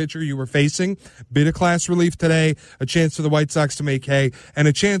class of pitcher you were facing. Bit of class relief today, a chance for the White Sox to make hay, and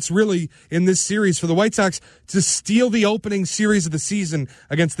a chance really in this series for the White Sox to steal the opening series of the season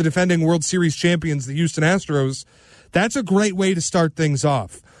against the defending World Series champions, the Houston Astros. That's a great way to start things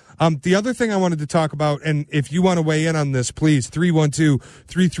off. The other thing I wanted to talk about, and if you want to weigh in on this, please,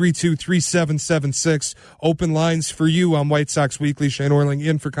 312-332-3776. Open lines for you on White Sox Weekly. Shea Norling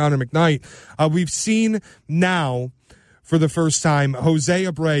in for Connor McKnight. We've seen now, for the first time, Jose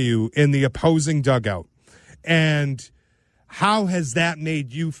Abreu in the opposing dugout. And how has that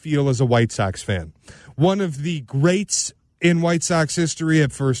made you feel as a White Sox fan? One of the greats in White Sox history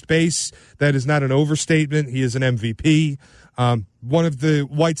at first base. That is not an overstatement. He is an MVP. One of the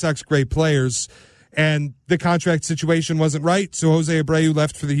White Sox great players, and the contract situation wasn't right, so Jose Abreu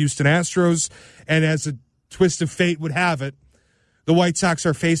left for the Houston Astros, and as a twist of fate would have it, the White Sox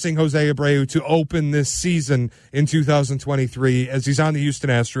are facing Jose Abreu to open this season in 2023 as he's on the Houston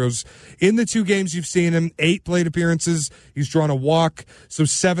Astros. In the 2 games you've seen him, 8 plate appearances, he's drawn a walk, so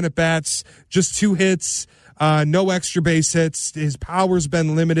 7 at-bats, just 2 hits, no extra base hits. His power's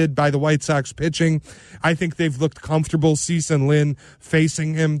been limited by the White Sox pitching. I think they've looked comfortable, Cease and Lynn,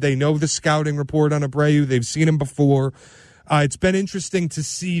 facing him. They know the scouting report on Abreu. They've seen him before. It's been interesting to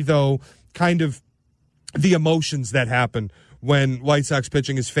see, though, kind of the emotions that happen when White Sox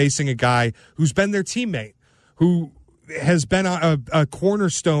pitching is facing a guy who's been their teammate, who has been a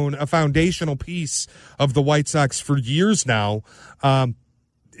cornerstone, a foundational piece of the White Sox for years now.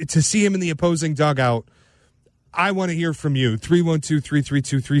 To see him in the opposing dugout, I want to hear from you.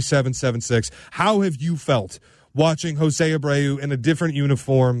 312-332-3776. How have you felt watching Jose Abreu in a different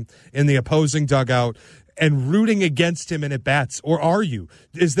uniform in the opposing dugout and rooting against him in at-bats? Or are you?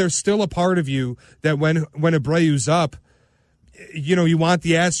 Is there still a part of you that when Abreu's up, you want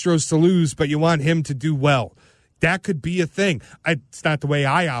the Astros to lose, but you want him to do well? That could be a thing. It's not the way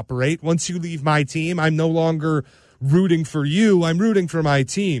I operate. Once you leave my team, I'm no longer rooting for you. I'm rooting for my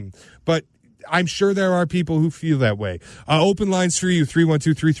team. But I'm sure there are people who feel that way. Open lines for you,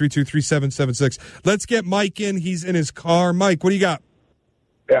 312-332-3776. Let's get Mike in. He's in his car. Mike, what do you got?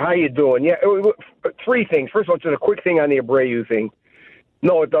 How you doing? Yeah, 3 things. First of all, just a quick thing on the Abreu thing.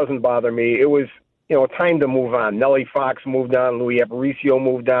 No, it doesn't bother me. It was, time to move on. Nellie Fox moved on. Louis Aparicio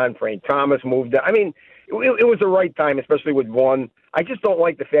moved on. Frank Thomas moved on. I mean, it was the right time, especially with one. I just don't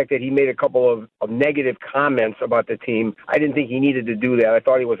like the fact that he made a couple of negative comments about the team. I didn't think he needed to do that. I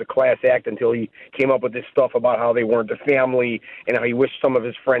thought he was a class act until he came up with this stuff about how they weren't a family and how he wished some of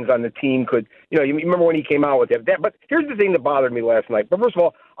his friends on the team could, you remember when he came out with that. But here's the thing that bothered me last night. But first of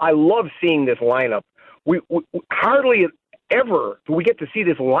all, I love seeing this lineup. We hardly ever do we get to see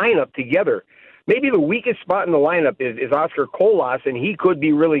this lineup together. Maybe the weakest spot in the lineup is Oscar Colas, and he could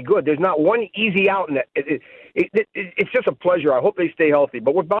be really good. There's not one easy out in that. It's just a pleasure. I hope they stay healthy.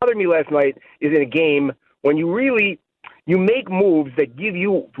 But what bothered me last night is in a game when you make moves that give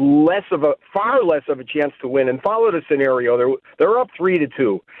you far less of a chance to win. And follow the scenario. They're up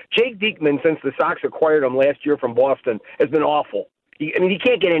 3-2. Jake Diekman, since the Sox acquired him last year from Boston, has been awful. He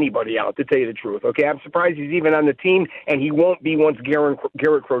can't get anybody out, to tell you the truth, okay? I'm surprised he's even on the team, and he won't be once Garrett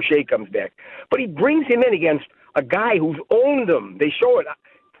Crochet comes back. But he brings him in against a guy who's owned him. They show it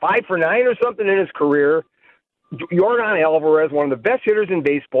 5 for 9 or something in his career. Yordan Alvarez, one of the best hitters in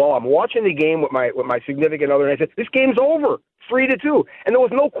baseball. I'm watching the game with my significant other, and I said, this game's over, 3-2. And there was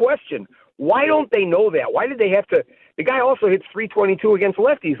no question. Why don't they know that? Why did they have to? The guy also hits .322 against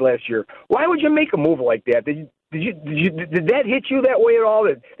lefties last year. Why would you make a move like that? Did that hit you that way at all?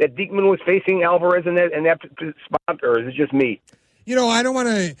 That Diekman was facing Alvarez in that spot, or is it just me? I don't want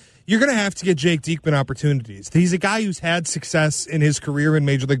to. You're going to have to get Jake Diekman opportunities. He's a guy who's had success in his career in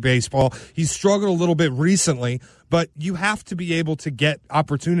Major League Baseball. He's struggled a little bit recently, but you have to be able to get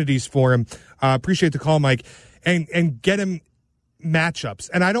opportunities for him. Appreciate the call, Mike, and get him matchups.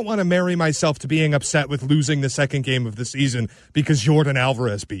 And I don't want to marry myself to being upset with losing the second game of the season because Yordan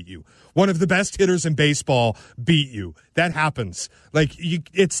Alvarez beat you. One of the best hitters in baseball beat you. That happens.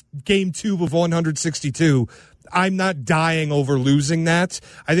 It's game 2 of 162. I'm not dying over losing that.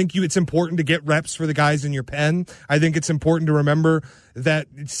 I think it's important to get reps for the guys in your pen. I think it's important to remember that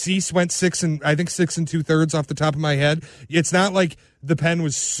Cease went 6 2/3 off the top of my head. It's not like the pen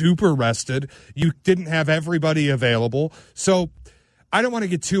was super rested. You didn't have everybody available. So I don't want to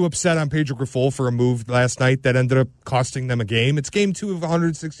get too upset on Pedro Grifol for a move last night that ended up costing them a game. It's game 2 of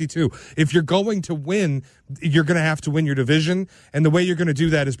 162. If you're going to win, you're going to have to win your division, and the way you're going to do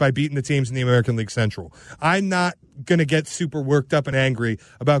that is by beating the teams in the American League Central. I'm not going to get super worked up and angry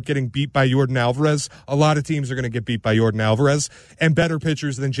about getting beat by Yordan Alvarez. A lot of teams are going to get beat by Yordan Alvarez, and better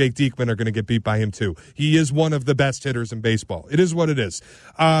pitchers than Jake Diekman are going to get beat by him too. He is one of the best hitters in baseball. It is what it is.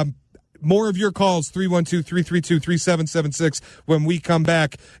 More of your calls, 312-332-3776 when we come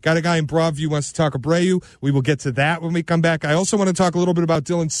back. Got a guy in Broadview wants to talk Abreu. We will get to that when we come back. I also want to talk a little bit about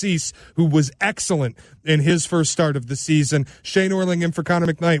Dylan Cease, who was excellent in his first start of the season. Shea Norling in for Connor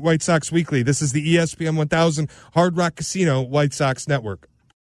McKnight, White Sox Weekly. This is the ESPN 1000 Hard Rock Casino White Sox Network.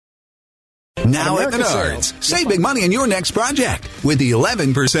 Now at Menards, save big money on your next project with the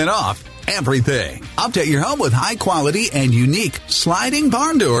 11% off everything. Update your home with high quality and unique sliding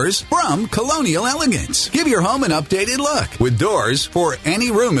barn doors from Colonial Elegance. Give your home an updated look with doors for any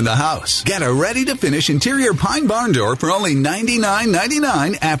room in the house. Get a ready-to-finish interior pine barn door for only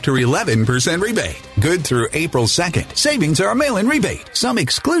 $99.99 after 11% rebate. Good through April 2nd. Savings are a mail-in rebate. Some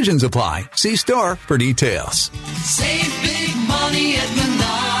exclusions apply. See store for details. Save big money at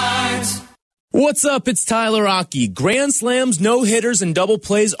Menards. What's up? It's Tyler Rocky. Grand slams, no-hitters, and double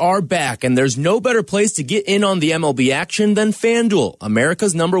plays are back, and there's no better place to get in on the MLB action than FanDuel,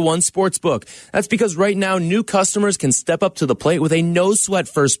 America's #1 sports book. That's because right now, new customers can step up to the plate with a no-sweat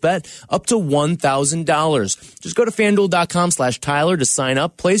first bet up to $1,000. Just go to FanDuel.com/Tyler to sign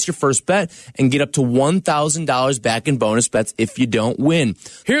up, place your first bet, and get up to $1,000 back in bonus bets if you don't win.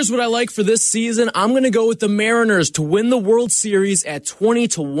 Here's what I like for this season. I'm going to go with the Mariners to win the World Series at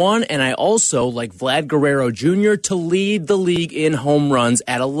 20-1, and I also like Vlad Guerrero Jr. to lead the league in home runs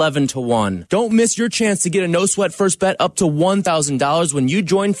at 11-1. Don't miss your chance to get a no-sweat first bet up to $1,000 when you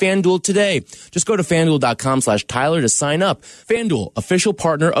join FanDuel today. Just go to FanDuel.com/Tyler to sign up. FanDuel, official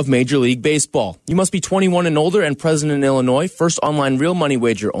partner of Major League Baseball. You must be 21 and older and present in Illinois. First online real money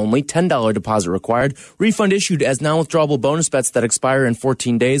wager only. $10 deposit required. Refund issued as non-withdrawable bonus bets that expire in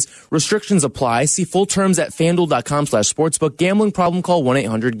 14 days. Restrictions apply. See full terms at FanDuel.com/sportsbook. Gambling problem, call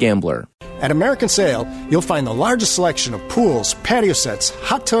 1-800-GAMBLER. At American Sale, you'll find the largest selection of pools, patio sets,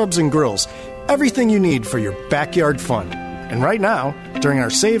 hot tubs, and grills. Everything you need for your backyard fun. And right now, during our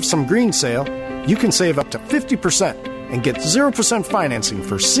Save Some Green sale, you can save up to 50% and get 0% financing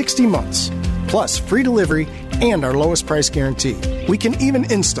for 60 months. Plus, free delivery and our lowest price guarantee. We can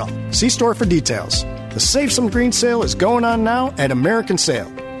even install. See store for details. The Save Some Green sale is going on now at American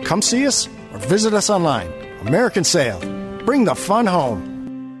Sale. Come see us or visit us online. American Sale. Bring the fun home.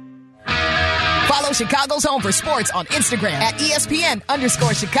 Follow Chicago's Home for Sports on Instagram at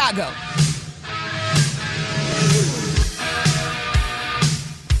ESPN_Chicago.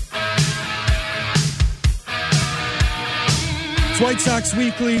 It's White Sox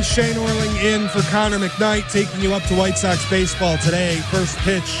Weekly. Shea Norling in for Connor McKnight, taking you up to White Sox baseball today. First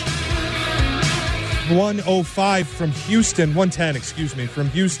pitch, 105 from Houston, 110, from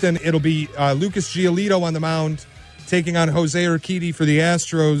Houston. It'll be Lucas Giolito on the mound, taking on Jose Urquidy for the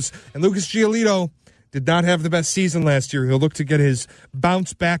Astros. And Lucas Giolito did not have the best season last year. He'll look to get his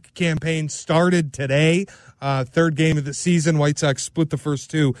bounce-back campaign started today. Third game of the season. White Sox split the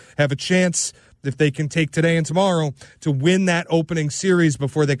first two. Have a chance, if they can take today and tomorrow, to win that opening series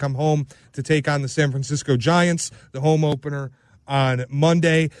before they come home to take on the San Francisco Giants, the home opener on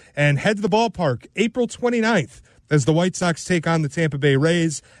Monday, and head to the ballpark April 29th. as the White Sox take on the Tampa Bay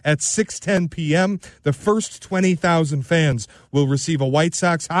Rays at 6:10 p.m. The first 20,000 fans will receive a White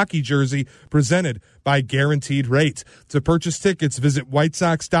Sox hockey jersey presented by Guaranteed Rate. To purchase tickets, visit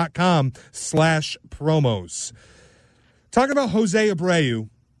whitesox.com/promos. Talking about Jose Abreu,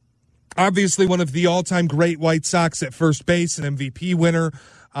 obviously one of the all-time great White Sox at first base, an MVP winner.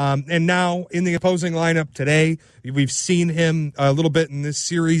 And now in the opposing lineup today, we've seen him a little bit in this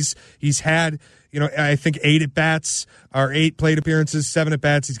series. He's had, I think 8 at-bats, or 8 plate appearances, 7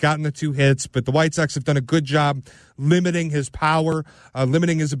 at-bats. He's gotten the 2 hits, but the White Sox have done a good job limiting his power,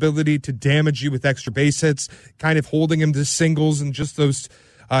 limiting his ability to damage you with extra base hits, kind of holding him to singles and just those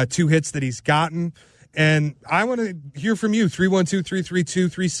 2 hits that he's gotten. And I want to hear from you,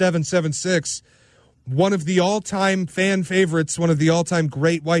 312-332-3776. One of the all-time fan favorites, one of the all-time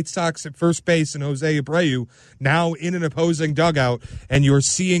great White Sox at first base, and Jose Abreu, now in an opposing dugout, and you're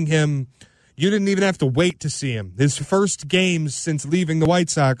seeing him. You didn't even have to wait to see him. His first games since leaving the White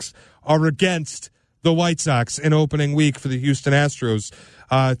Sox are against the White Sox in opening week for the Houston Astros.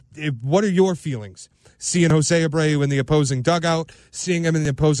 What are your feelings? Seeing Jose Abreu in the opposing dugout, seeing him in the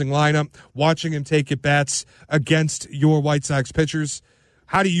opposing lineup, watching him take at-bats against your White Sox pitchers.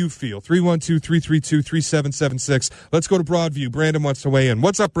 How do you feel? 312-332-3776. Let's go to Broadview. Brandon wants to weigh in.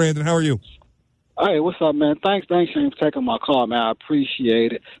 What's up, Brandon? How are you? Hey, what's up, man? Thanks, Shane, for taking my call, man. I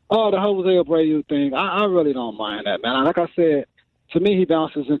appreciate it. Oh, the Jose Abreu thing, I really don't mind that, man. Like I said, to me, he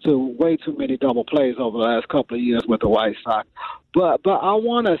bounces into way too many double plays over the last couple of years with the White Sox. But I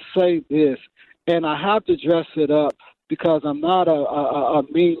want to say this, and I have to dress it up because I'm not a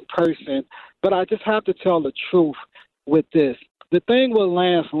mean person, but I just have to tell the truth with this. The thing with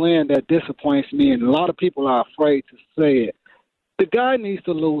Lance Lynn that disappoints me, and a lot of people are afraid to say it, the guy needs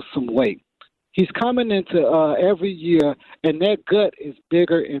to lose some weight. He's coming into every year, and that gut is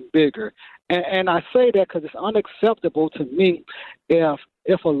bigger and bigger. And I say that because it's unacceptable to me if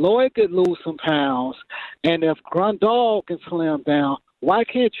Aloy could lose some pounds and if Grandal can slim down, why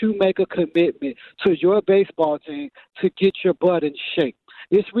can't you make a commitment to your baseball team to get your butt in shape?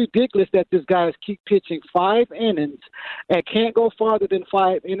 It's ridiculous that this guys keep pitching 5 innings and can't go farther than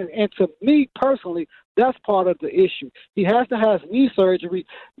 5 innings. And to me personally, that's part of the issue. He has to have knee surgery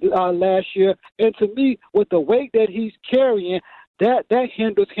last year. And to me, with the weight that he's carrying, that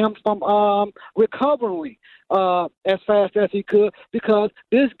hinders him from recovering as fast as he could because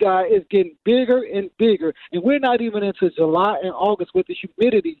this guy is getting bigger and bigger. And we're not even into July and August with the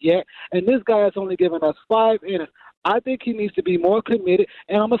humidity yet. And this guy has only given us 5 innings. I think he needs to be more committed.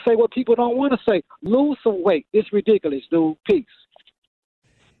 And I'm going to say what people don't want to say. Lose some weight. It's ridiculous, dude. Peace.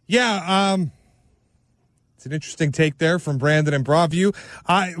 Yeah, it's an interesting take there from Brandon and Broadview.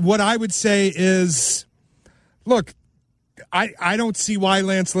 What I would say is, look, I don't see why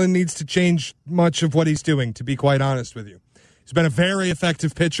Lance Lynn needs to change much of what he's doing, to be quite honest with you. He's been a very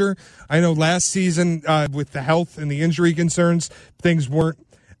effective pitcher. I know last season with the health and the injury concerns, things weren't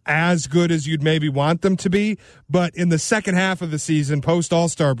as good as you'd maybe want them to be. But in the second half of the season, post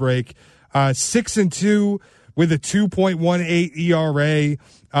All-Star break, 6-2 with a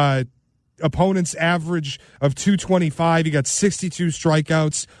 2.18 ERA, opponent's average of 225. He got 62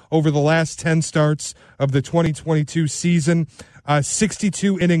 strikeouts over the last 10 starts of the 2022 season.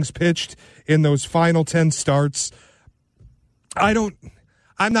 62 innings pitched in those final 10 starts. I'm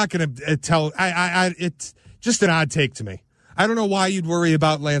not going to tell. It's just an odd take to me. I don't know why you'd worry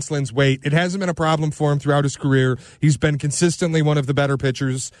about Lance Lynn's weight. It hasn't been a problem for him throughout his career. He's been consistently one of the better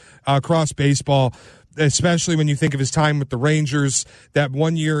pitchers across baseball, especially when you think of his time with the Rangers, that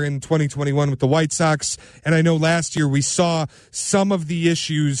 1 year in 2021 with the White Sox. And I know last year we saw some of the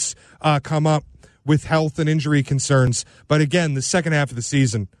issues come up with health and injury concerns. But again, the second half of the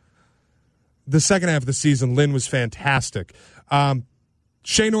season, Lynn was fantastic.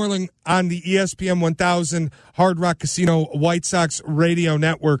 Shea Norling on the ESPN 1000 Hard Rock Casino White Sox radio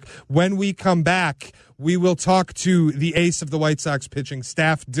network. When we come back, we will talk to the ace of the White Sox pitching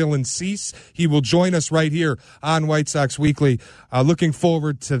staff, Dylan Cease. He will join us right here on White Sox Weekly. Looking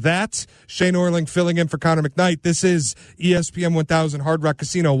forward to that. Shea Norling filling in for Connor McKnight. This is ESPN 1000 Hard Rock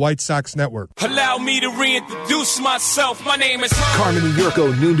Casino White Sox Network. Allow me to reintroduce myself. My name is Carmen and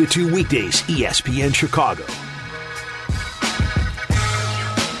Yurko, noon to 2 weekdays, ESPN Chicago.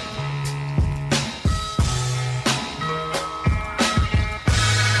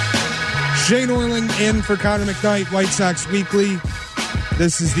 Shea Norling in for Connor McKnight, White Sox Weekly.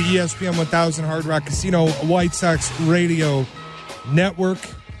 This is the ESPN 1000 Hard Rock Casino White Sox Radio Network.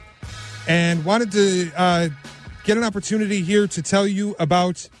 And wanted to get an opportunity here to tell you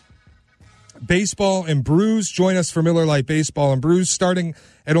about Baseball and Brews. Join us for Miller Lite Baseball and Brews starting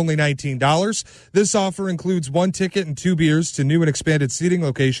at only $19. This offer includes 1 ticket and 2 beers to new and expanded seating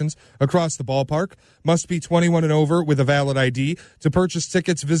locations across the ballpark. Must be 21 and over with a valid ID. To purchase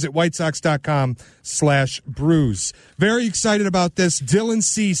tickets, visit whitesox.com/brews. Very excited about this. Dylan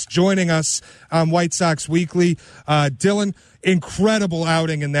Cease joining us on White Sox Weekly. Dylan, incredible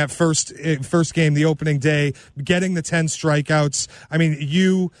outing in that first game, the opening day, getting the 10 strikeouts. I mean,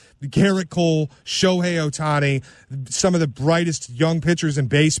 you, Garrett Cole, Shohei Ohtani, some of the brightest young pitchers in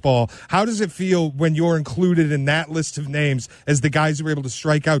baseball. How does it feel when you're included in that list of names as the guys who were able to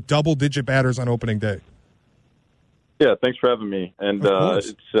strike out double-digit batters on opening day? Yeah, thanks for having me. And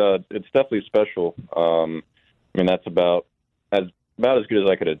it's definitely special. I mean, that's about as good as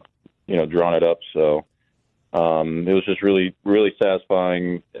I could have, drawn it up. So it was just really, really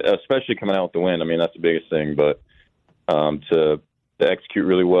satisfying, especially coming out with the win. I mean, that's the biggest thing. But to execute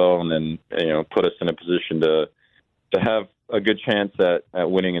really well and then put us in a position to have a good chance at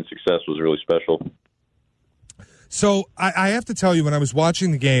winning and success was really special. So I have to tell you, when I was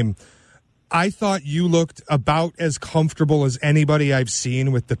watching the game, I thought you looked about as comfortable as anybody I've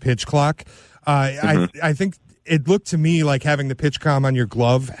seen with the pitch clock. I think it looked to me like having the pitch comm on your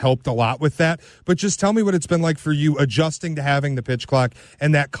glove helped a lot with that. But just tell me what it's been like for you adjusting to having the pitch clock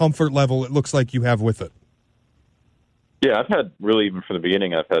and that comfort level it looks like you have with it. Yeah, I've had really, even from the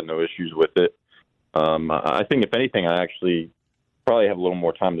beginning, I've had no issues with it. I think, if anything, I actually probably have a little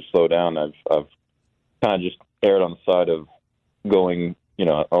more time to slow down. I've kind of just erred on the side of going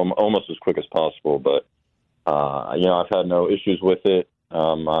almost as quick as possible. But, I've had no issues with it.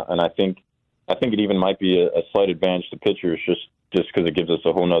 And I think it even might be a slight advantage to pitchers just because it gives us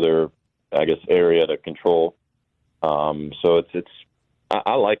a whole nother, I guess, area to control. So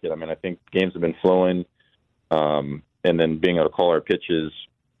I like it. I mean, I think games have been flowing. And then being able to call our pitches,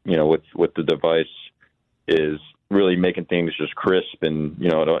 with the device is really making things just crisp. And,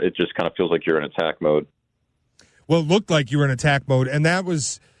 it just kind of feels like you're in attack mode. Well, it looked like you were in attack mode, and that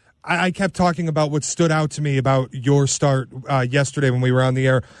was – I kept talking about what stood out to me about your start yesterday when we were on the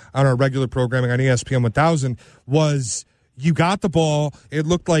air on our regular programming on ESPN 1000 was you got the ball. It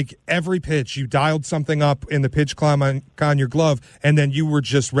looked like every pitch you dialed something up in the pitch climb on your glove, and then you were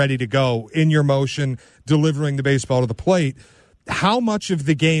just ready to go in your motion, delivering the baseball to the plate. How much of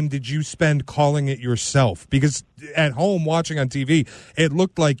the game did you spend calling it yourself? Because at home watching on TV, it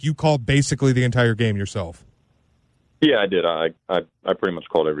looked like you called basically the entire game yourself. Yeah, I did. I pretty much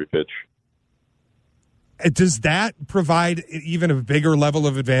called every pitch. Does that provide even a bigger level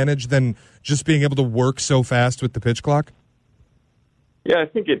of advantage than just being able to work so fast with the pitch clock? Yeah, I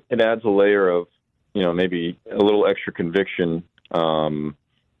think it adds a layer of, maybe a little extra conviction. And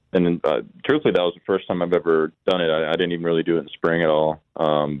then, truthfully, that was the first time I've ever done it. I didn't even really do it in spring at all.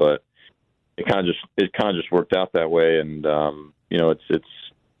 But it kind of just worked out that way. And,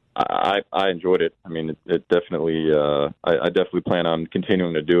 I enjoyed it. I mean, it definitely. I definitely plan on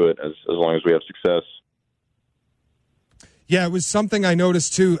continuing to do it as long as we have success. Yeah, it was something I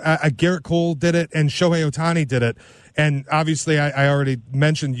noticed too. Garrett Cole did it, and Shohei Ohtani did it. And obviously, I already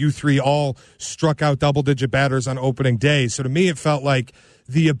mentioned you three all struck out double-digit batters on opening day. So to me, it felt like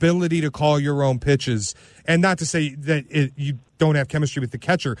the ability to call your own pitches, and not to say that you don't have chemistry with the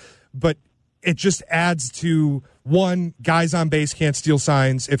catcher, but it just adds to, one, guys on base can't steal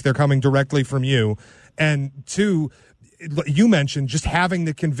signs if they're coming directly from you, and two, you mentioned just having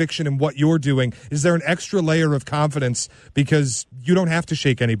the conviction in what you're doing. Is there an extra layer of confidence because you don't have to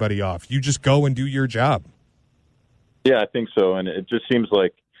shake anybody off? You just go and do your job. Yeah, I think so, and it just seems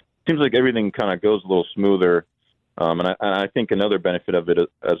like everything kind of goes a little smoother. And I think another benefit of it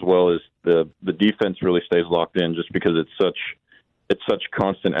as well is the defense really stays locked in just because it's such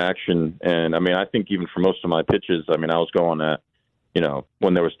constant action. And I mean, I think even for most of my pitches, I mean, I was going at,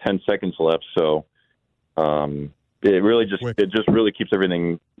 when there was 10 seconds left. So it just really keeps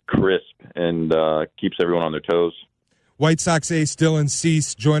everything crisp and keeps everyone on their toes. White Sox ace Dylan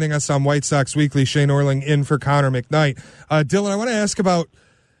Cease joining us on White Sox Weekly. Shea Norling in for Connor McKnight. Dylan, I want to ask about,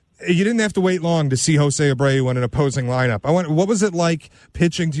 you didn't have to wait long to see Jose Abreu in an opposing lineup. What was it like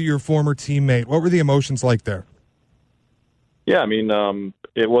pitching to your former teammate? What were the emotions like there? Yeah, I mean,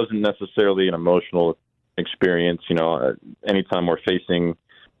 it wasn't necessarily an emotional experience. Anytime we're facing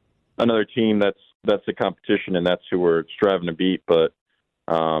another team, that's a competition, and that's who we're striving to beat. But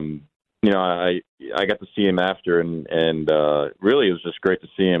I got to see him after, and really it was just great to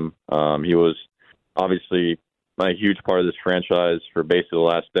see him. He was obviously a huge part of this franchise for basically the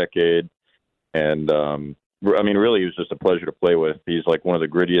last decade, and really he was just a pleasure to play with. He's like one of the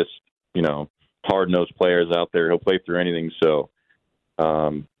grittiest, hard-nosed players out there. He'll play through anything. So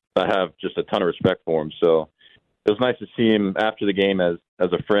I have just a ton of respect for him. So was nice to see him after the game as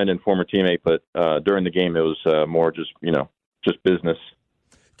a friend and former teammate, but during the game it was more just business.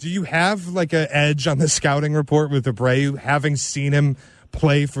 Do you have like an edge on the scouting report with Abreu, having seen him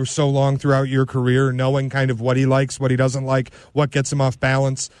play for so long throughout your career, knowing kind of what he likes, what he doesn't like, what gets him off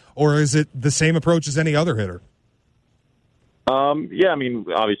balance, or is it the same approach as any other hitter? Yeah, I mean,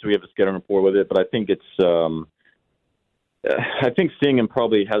 obviously we have a scouting report with it, but I think it's I think seeing him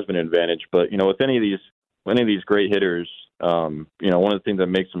probably has been an advantage. But with any of these great hitters, one of the things that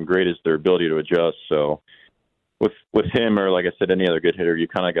makes them great is their ability to adjust. So with him, or like I said, any other good hitter, you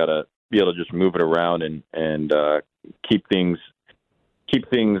kind of got to be able to just move it around and keep things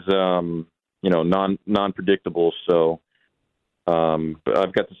non-predictable. So but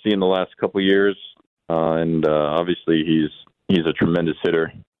I've got to see in the last couple of years, and obviously he's a tremendous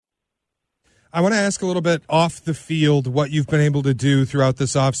hitter. I want to ask a little bit off the field what you've been able to do throughout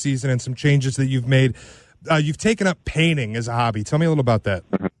this offseason and some changes that you've made. You've taken up painting as a hobby. Tell me a little about that.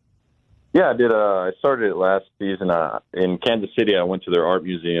 Yeah, I did. I started it last season in Kansas City. I went to their art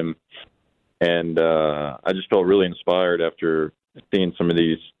museum, and I just felt really inspired after seeing some of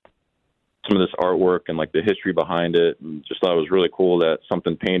this artwork and like the history behind it, and just thought it was really cool that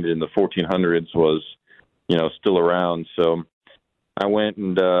something painted in the 1400s was, still around. So I went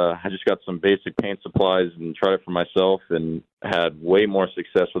and I just got some basic paint supplies and tried it for myself, and had way more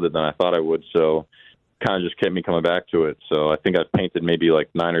success with it than I thought I would. So kind of just kept me coming back to it. So I think I've painted maybe like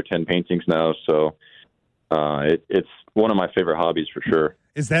 9 or 10 paintings now. So it's one of my favorite hobbies for sure.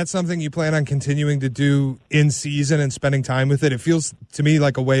 Is that something you plan on continuing to do in season and spending time with it? It feels to me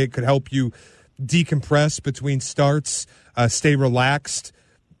like a way it could help you decompress between starts, stay relaxed,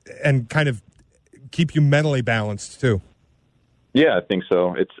 and kind of keep you mentally balanced too. Yeah, I think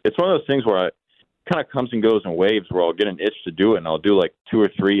so. It's one of those things where it kind of comes and goes in waves, where I'll get an itch to do it, and I'll do like 2 or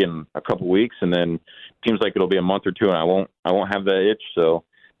 3 in a couple weeks, and then it seems like it'll be a month or two, and I won't have that itch. So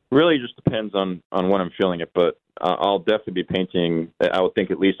really, just depends on when I'm feeling it. But I'll definitely be painting. I would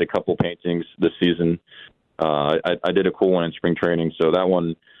think at least a couple paintings this season. I did a cool one in spring training, so that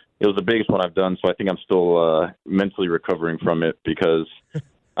one, it was the biggest one I've done. So I think I'm still mentally recovering from it, because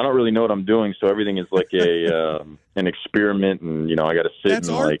I don't really know what I'm doing, so everything is like an experiment, and I got to sit. That's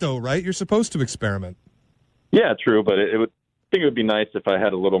and art, though, right? You're supposed to experiment. Yeah, true, but I think it would be nice if I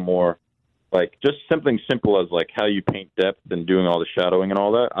had a little more, like just something simple as like how you paint depth and doing all the shadowing and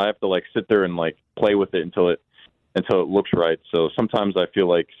all that. I have to like sit there and like play with it until it looks right. So sometimes I feel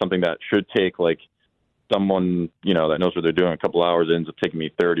like something that should take like someone that knows what they're doing a couple hours ends up taking me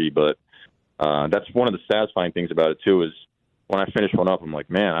 30. But that's one of the satisfying things about it too, is when I finish one up, I'm like,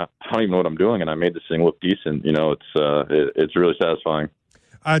 man, I don't even know what I'm doing, and I made this thing look decent. It's really satisfying.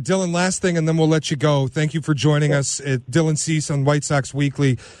 Dylan, last thing, and then we'll let you go. Thank you for joining us. Dylan Cease on White Sox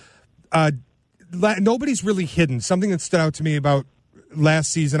Weekly. Nobody's really hidden. Something that stood out to me about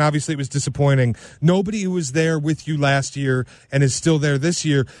last season, obviously it was disappointing. Nobody who was there with you last year and is still there this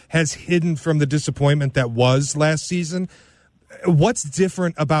year has hidden from the disappointment that was last season. What's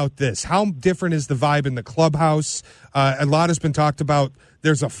different about this? How different is the vibe in the clubhouse? A lot has been talked about.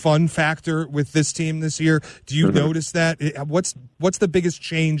 There's a fun factor with this team this year. Do you notice that? What's the biggest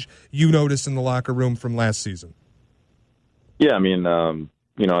change you notice in the locker room from last season? Yeah, I mean,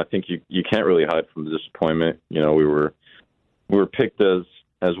 I think you can't really hide from the disappointment. We were picked as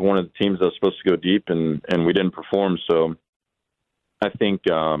one of the teams that was supposed to go deep, and we didn't perform. So I think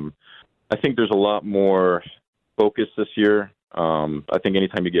there's a lot more focus this year. I think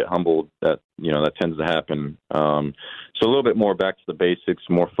anytime you get humbled, that tends to happen. So a little bit more back to the basics,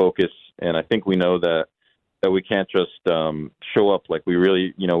 more focus, and I think we know that we can't just show up. Like we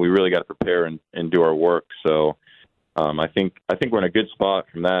really got to prepare and do our work. So I think we're in a good spot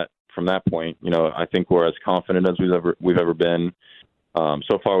from that point. I think we're as confident as we've ever been.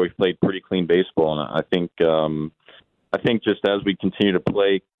 So far, we've played pretty clean baseball, and I think just as we continue to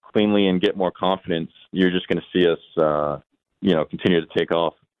play cleanly and get more confidence, you're just going to see us continue to take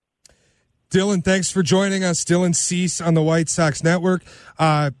off. Dylan, thanks for joining us. Dylan Cease on the White Sox Network.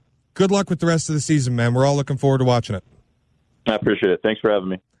 Good luck with the rest of the season, man. We're all looking forward to watching it. I appreciate it. Thanks for having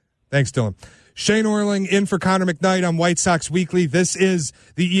me. Thanks, Dylan. Shea Norling in for Connor McKnight on White Sox Weekly. This is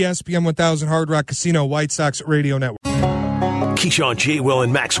the ESPN 1000 Hard Rock Casino White Sox Radio Network. Keyshawn, J. Will,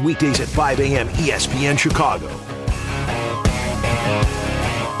 and Max weekdays at 5 a.m. ESPN Chicago.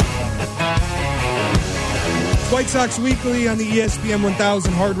 White Sox Weekly on the ESPN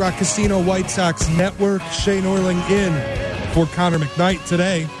 1000 Hard Rock Casino White Sox Network. Shea Norling in for Connor McKnight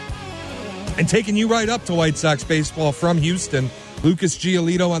today. And taking you right up to White Sox baseball from Houston, Lucas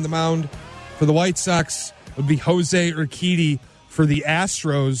Giolito on the mound for the White Sox. It would be Jose Urquidy for the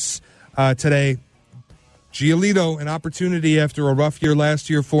Astros today. Giolito, an opportunity after a rough year last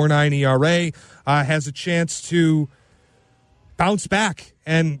year, 4.9 ERA, has a chance to bounce back.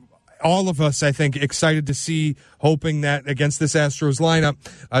 And all of us, I think, excited to see, hoping that against this Astros lineup,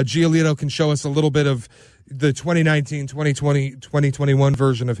 Giolito can show us a little bit of the 2019, 2020, 2021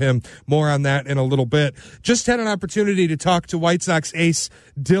 version of him. More on that in a little bit. Just had an opportunity to talk to White Sox ace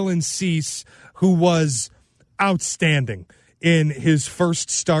Dylan Cease, who was outstanding in his first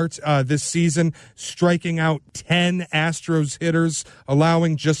start this season, striking out 10 Astros hitters,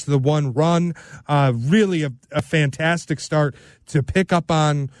 allowing just the one run. Really a fantastic start to pick up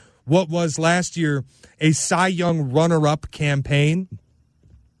on what was last year a Cy Young runner-up campaign.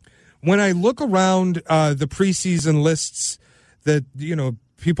 When I look around the preseason lists that,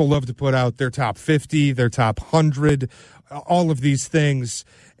 people love to put out, their top 50, their top 100, all of these things,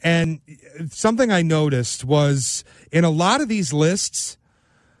 and something I noticed was in a lot of these lists,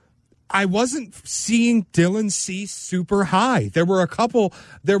 I wasn't seeing Dylan Cease super high. There were a couple,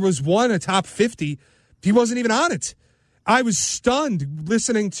 there was one, a top 50, he wasn't even on it. I was stunned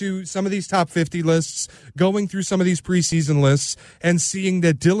listening to some of these top 50 lists, going through some of these preseason lists, and seeing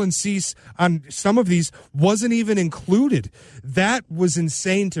that Dylan Cease on some of these wasn't even included. That was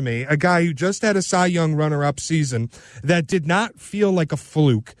insane to me. A guy who just had a Cy Young runner-up season that did not feel like a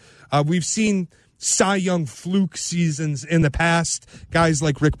fluke. We've seen Cy Young fluke seasons in the past. Guys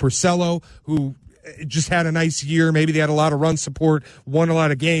like Rick Porcello, who just had a nice year. Maybe they had a lot of run support, won a lot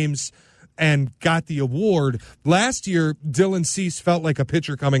of games, and got the award. Last year, Dylan Cease felt like a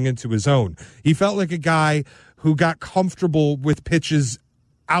pitcher coming into his own. He felt like a guy who got comfortable with pitches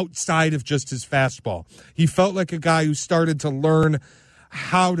outside of just his fastball. He felt like a guy who started to learn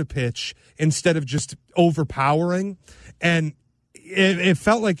how to pitch instead of just overpowering. And it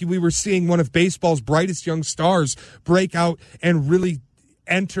felt like we were seeing one of baseball's brightest young stars break out and really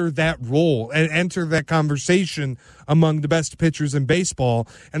enter that role and enter that conversation among the best pitchers in baseball.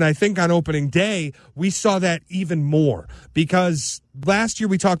 And I think on opening day, we saw that even more, because last year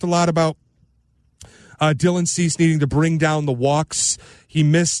we talked a lot about Dylan Cease needing to bring down the walks. He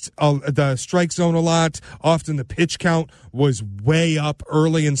missed the strike zone a lot. Often the pitch count was way up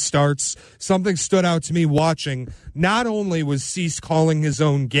early in starts. Something stood out to me watching. Not only was Cease calling his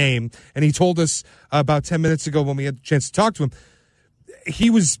own game, and he told us about 10 minutes ago when we had a chance to talk to him,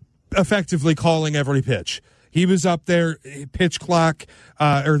 he was effectively calling every pitch. He was up there, pitch clock,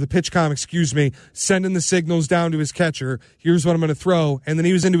 or the pitch com, sending the signals down to his catcher. Here's what I'm going to throw. And then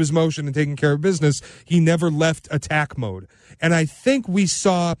he was into his motion and taking care of business. He never left attack mode. And I think we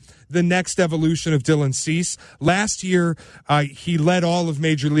saw the next evolution of Dylan Cease. Last year, he led all of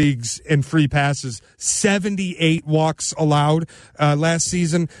major leagues in free passes, 78 walks allowed last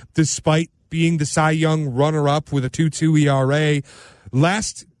season, despite being the Cy Young runner-up with a 2.2 ERA.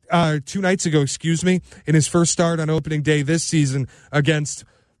 Last 2 nights ago, in his first start on opening day this season against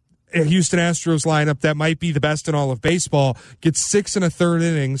a Houston Astros lineup that might be the best in all of baseball, gets 6 1/3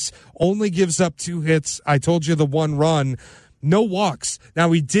 innings, only gives up 2 hits. I told you the 1 run, no walks. Now,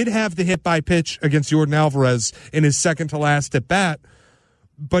 he did have the hit by pitch against Jordan Alvarez in his second to last at bat,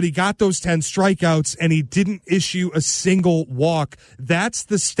 but he got those 10 strikeouts and he didn't issue a single walk. That's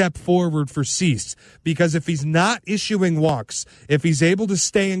the step forward for Cease, because if he's not issuing walks, if he's able to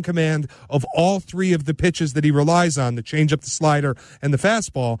stay in command of all 3 of the pitches that he relies on, the changeup, the slider, and the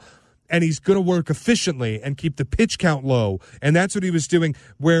fastball, and he's going to work efficiently and keep the pitch count low, and that's what he was doing,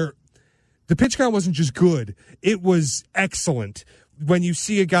 where the pitch count wasn't just good, it was excellent. When you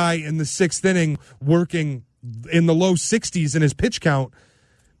see a guy in the 6th inning working in the low 60s in his pitch count,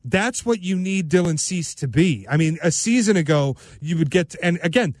 that's what you need Dylan Cease to be. I mean, a season ago, you would get and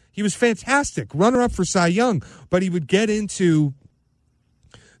again, he was fantastic, runner-up for Cy Young, but he would get into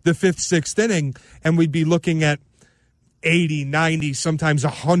the 5th, 6th inning, and we'd be looking at 80, 90, sometimes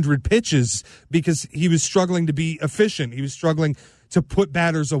 100 pitches, because he was struggling to be efficient. He was struggling to put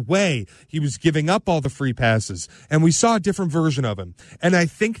batters away. He was giving up all the free passes, and we saw a different version of him. And I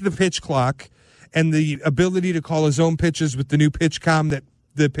think the pitch clock and the ability to call his own pitches with the new pitch com that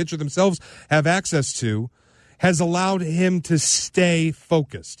the pitcher themselves have access to has allowed him to stay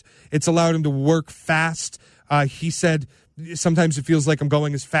focused. It's allowed him to work fast. He said, sometimes it feels like I'm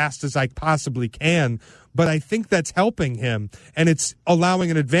going as fast as I possibly can, but I think that's helping him, and it's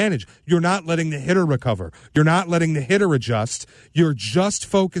allowing an advantage. You're not letting the hitter recover. You're not letting the hitter adjust. You're just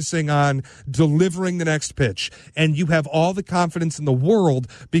focusing on delivering the next pitch, and you have all the confidence in the world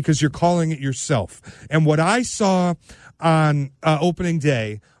because you're calling it yourself. And what I saw on opening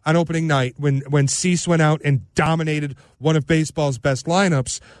day, on opening night, when Cease went out and dominated one of baseball's best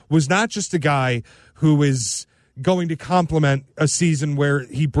lineups, was not just a guy who is going to complement a season where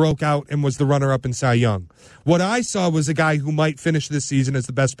he broke out and was the runner-up in Cy Young. What I saw was a guy who might finish this season as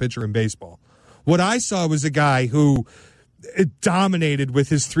the best pitcher in baseball. What I saw was a guy who dominated with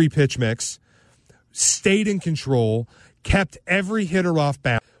his 3-pitch mix, stayed in control, kept every hitter off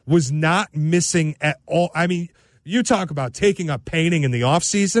balance, was not missing at all. I mean, you talk about taking up painting in the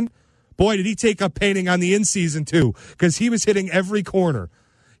offseason. Boy, did he take up painting on the in-season, too, because he was hitting every corner.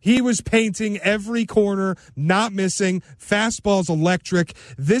 He was painting every corner, not missing. Fastball's electric.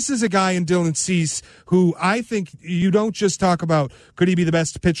 This is a guy in Dylan Cease who I think you don't just talk about, could he be the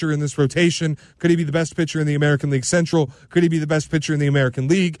best pitcher in this rotation? Could he be the best pitcher in the American League Central? Could he be the best pitcher in the American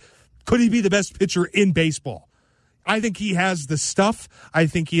League? Could he be the best pitcher in baseball? I think he has the stuff. I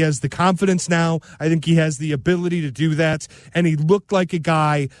think he has the confidence now. I think he has the ability to do that. And he looked like a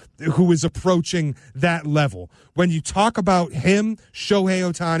guy who is approaching that level. When you talk about him, Shohei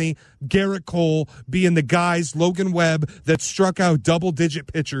Ohtani, Garrett Cole being the guys, Logan Webb, that struck out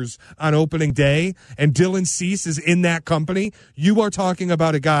double-digit pitchers on opening day, and Dylan Cease is in that company, you are talking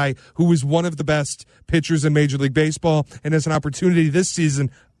about a guy who is one of the best pitchers in Major League Baseball and has an opportunity this season,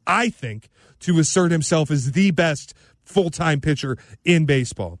 I think, to assert himself as the best full-time pitcher in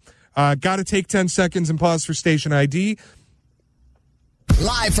baseball. Got to take 10 seconds and pause for station ID.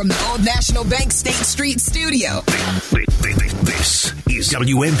 Live from the Old National Bank State Street studio. This is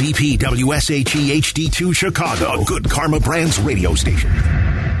WMVP WSHE HD2 Chicago, a Good Karma Brands radio station.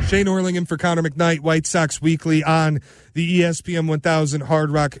 Shea Norling in for Connor McKnight, White Sox Weekly on the ESPN 1000 Hard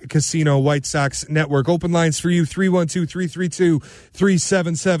Rock Casino White Sox Network. Open lines for you,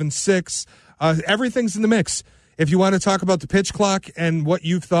 312-332-3776. Everything's in the mix. If you want to talk about the pitch clock and what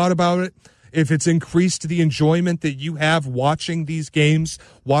you've thought about it, if it's increased the enjoyment that you have watching these games,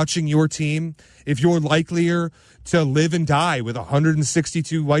 watching your team, if you're likelier to live and die with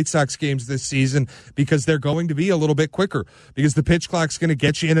 162 White Sox games this season because they're going to be a little bit quicker because the pitch clock's going to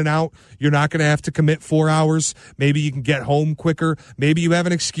get you in and out. You're not going to have to commit 4 hours. Maybe you can get home quicker. Maybe you have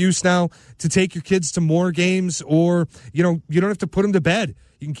an excuse now to take your kids to more games, or you don't have to put them to bed.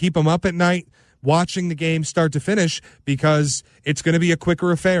 You can keep them up at night watching the game start to finish because it's going to be a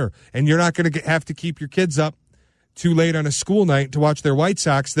quicker affair, and you're not going to have to keep your kids up too late on a school night to watch their White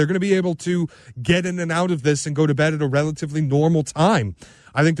Sox. They're going to be able to get in and out of this and go to bed at a relatively normal time.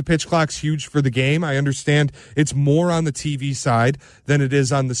 I think the pitch clock's huge for the game. I understand it's more on the TV side than it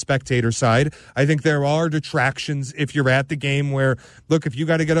is on the spectator side. I think there are detractions if you're at the game where, look, if you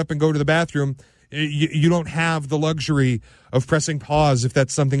got to get up and go to the bathroom, you don't have the luxury of pressing pause if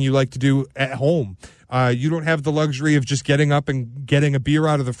that's something you like to do at home. You don't have the luxury of just getting up and getting a beer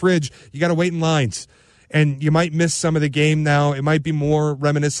out of the fridge. You got to wait in lines. And you might miss some of the game now. It might be more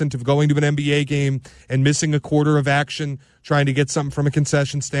reminiscent of going to an NBA game and missing a quarter of action, trying to get something from a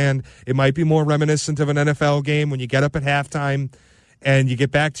concession stand. It might be more reminiscent of an NFL game when you get up at halftime and you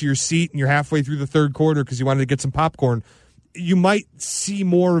get back to your seat and you're halfway through the third quarter because you wanted to get some popcorn. You might see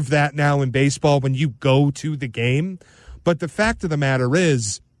more of that now in baseball when you go to the game. But the fact of the matter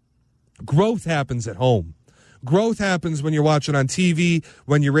is, growth happens at home. Growth happens when you're watching on TV,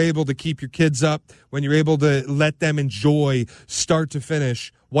 when you're able to keep your kids up, when you're able to let them enjoy start to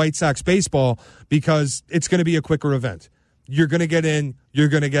finish White Sox baseball, because it's going to be a quicker event. You're going to get in, you're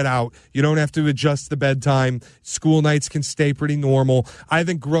going to get out. You don't have to adjust the bedtime. School nights can stay pretty normal. I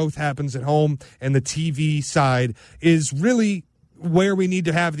think growth happens at home, and the TV side is really where we need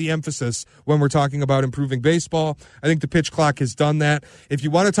to have the emphasis when we're talking about improving baseball. I think the pitch clock has done that. If you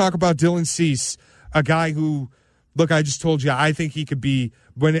want to talk about Dylan Cease, a guy who, look, I just told you, I think he could be,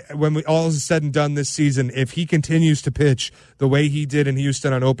 when we all is said and done this season, if he continues to pitch the way he did in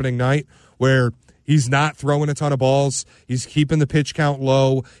Houston on opening night, where he's not throwing a ton of balls, he's keeping the pitch count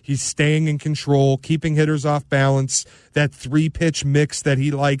low, he's staying in control, keeping hitters off balance, that 3-pitch mix that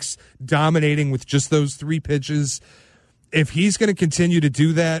he likes, dominating with just those 3 pitches. If he's going to continue to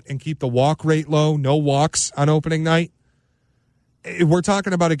do that and keep the walk rate low, no walks on opening night, we're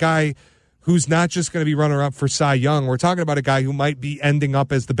talking about a guy who's not just going to be runner-up for Cy Young. We're talking about a guy who might be ending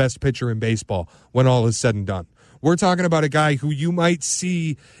up as the best pitcher in baseball when all is said and done. We're talking about a guy who you might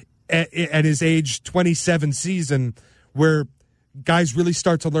see at his age 27 season, where guys really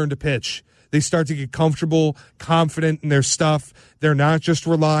start to learn to pitch. They start to get comfortable, confident in their stuff. They're not just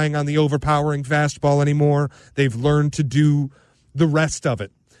relying on the overpowering fastball anymore. They've learned to do the rest of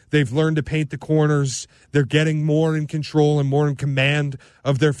it. They've learned to paint the corners. They're getting more in control and more in command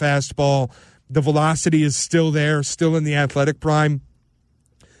of their fastball. The velocity is still there, still in the athletic prime.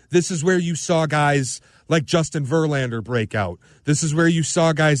 This is where you saw guys like Justin Verlander break out. This is where you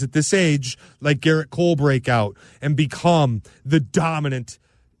saw guys at this age like Garrett Cole break out and become the dominant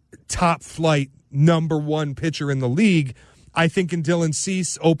top flight number one pitcher in the league. I think in Dylan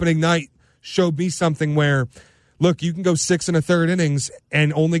Cease, opening night showed me something where, look, you can go 6 1/3 innings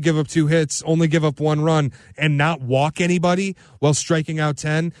and only give up 2 hits, only give up 1 run, and not walk anybody while striking out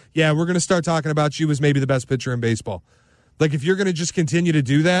 10. Yeah, we're going to start talking about you as maybe the best pitcher in baseball. Like, if you're going to just continue to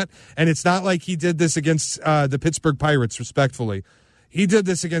do that, and it's not like he did this against the Pittsburgh Pirates, respectfully. He did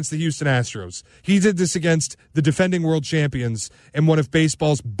this against the Houston Astros. He did this against the defending world champions in one of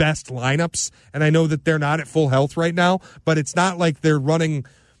baseball's best lineups. And I know that they're not at full health right now, but it's not like they're running,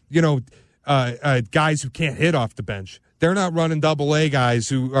 guys who can't hit off the bench. They're not running double-A guys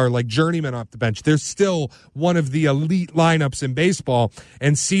who are like journeymen off the bench. They're still one of the elite lineups in baseball.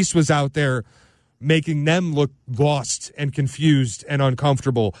 And Cease was out there making them look lost and confused and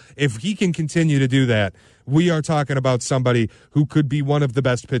uncomfortable. If he can continue to do that, we are talking about somebody who could be one of the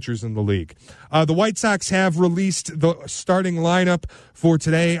best pitchers in the league. The White Sox have released the starting lineup for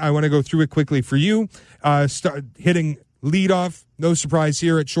today. I want to go through it quickly for you. Hitting leadoff, no surprise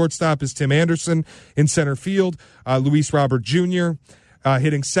here, at shortstop is Tim Anderson. In center field, Luis Robert Jr.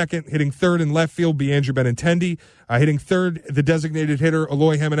 Hitting second, hitting third in left field, be Andrew Benintendi. Hitting third, the designated hitter,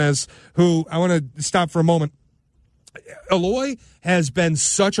 Eloy Jimenez, who I want to stop for a moment. Eloy has been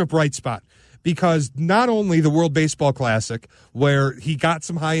such a bright spot because not only the World Baseball Classic, where he got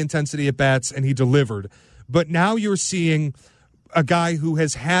some high-intensity at-bats and he delivered, but now you're seeing a guy who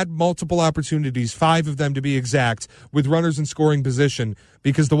has had multiple opportunities, 5 of them to be exact, with runners in scoring position,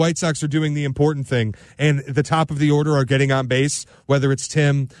 because the White Sox are doing the important thing, and the top of the order are getting on base, whether it's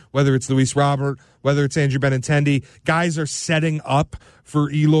Tim, whether it's Luis Robert, whether it's Andrew Benintendi. Guys are setting up for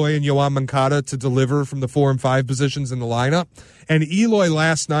Eloy and Yoan Moncada to deliver from the 4 and 5 positions in the lineup. And Eloy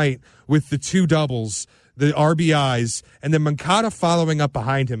last night with the 2 doubles, the RBIs, and then Moncada following up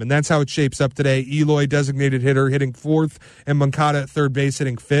behind him. And that's how it shapes up today. Eloy, designated hitter, hitting 4th, and Moncada at third base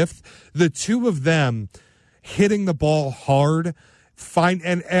hitting 5th. The 2 of them hitting the ball hard.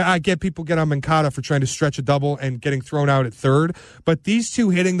 And I get people get on Moncada for trying to stretch a double and getting thrown out at third. But these 2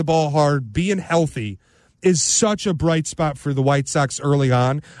 hitting the ball hard, being healthy, is such a bright spot for the White Sox early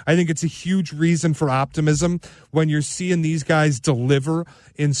on. I think it's a huge reason for optimism when you're seeing these guys deliver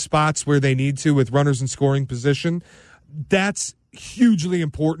in spots where they need to with runners in scoring position. That's hugely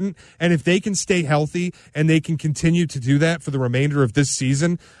important. And if they can stay healthy and they can continue to do that for the remainder of this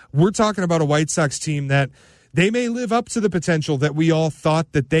season, we're talking about a White Sox team that they may live up to the potential that we all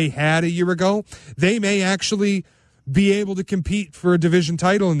thought that they had a year ago. They may actually be able to compete for a division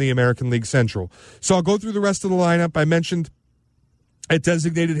title in the American League Central. So I'll go through the rest of the lineup. I mentioned a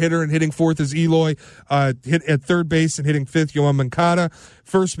designated hitter and hitting 4th is Eloy. Hit at third base and hitting 5th, Yoan Moncada.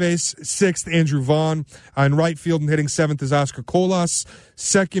 First base, 6th, Andrew Vaughn. In right field and hitting 7th is Oscar Colas.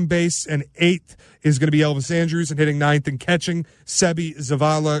 Second base and 8th is going to be Elvis Andrews, and hitting 9th and catching, Sebi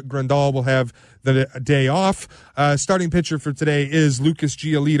Zavala. Grandal will have the day off. Starting pitcher for today is Lucas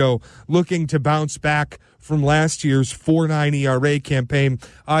Giolito, looking to bounce back from last year's 4.9 ERA campaign.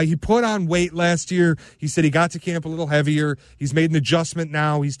 He put on weight last year. He said he got to camp a little heavier. He's made an adjustment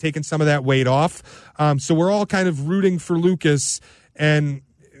now. He's taken some of that weight off. So we're all kind of rooting for Lucas, and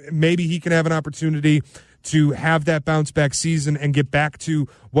maybe he can have an opportunity to have that bounce back season and get back to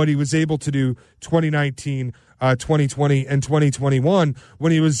what he was able to do 2019, 2020, and 2021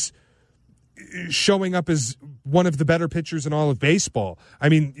 when he was showing up as one of the better pitchers in all of baseball. I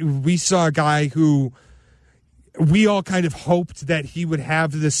mean, we saw a guy who we all kind of hoped that he would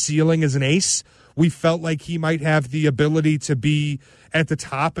have the ceiling as an ace. We felt like he might have the ability to be at the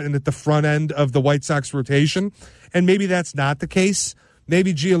top and at the front end of the White Sox rotation. And maybe that's not the case.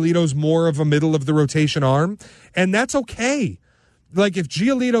 Maybe Giolito's more of a middle of the rotation arm. And that's okay. Like, if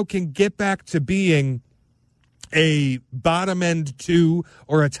Giolito can get back to being a bottom end 2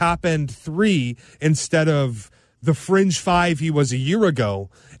 or a top end 3 instead of the fringe 5 he was a year ago,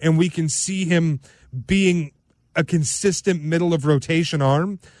 and we can see him being a consistent middle of rotation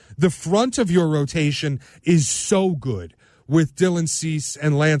arm, the front of your rotation is so good with Dylan Cease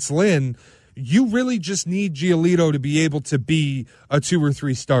and Lance Lynn. You really just need Giolito to be able to be a 2 or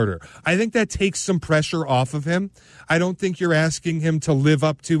 3 starter. I think that takes some pressure off of him. I don't think you're asking him to live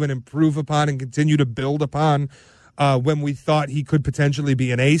up to and improve upon and continue to build upon when we thought he could potentially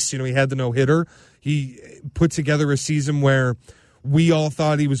be an ace. You know, he had the no-hitter. He put together a season where we all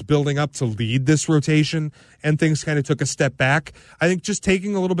thought he was building up to lead this rotation, and things kind of took a step back. I think just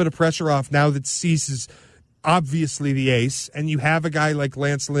taking a little bit of pressure off now that Cease is obviously the ace, and you have a guy like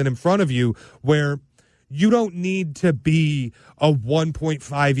Lance Lynn in front of you where you don't need to be a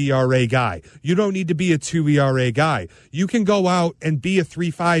 1.5 ERA guy. You don't need to be a 2 ERA guy. You can go out and be a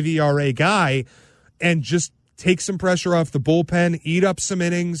 3.5 ERA guy and just take some pressure off the bullpen, eat up some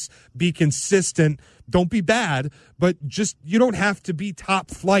innings, be consistent. Don't be bad, but just you don't have to be top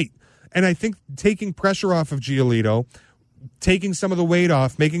flight. And I think taking pressure off of Giolito, taking some of the weight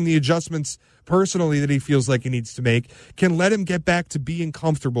off, making the adjustments personally that he feels like he needs to make, can let him get back to being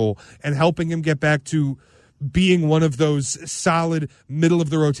comfortable and helping him get back to being one of those solid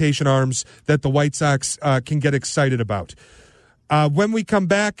middle-of-the-rotation arms that the White Sox can get excited about. When we come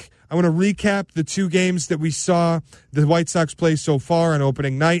back, I want to recap the two games that we saw the White Sox play so far on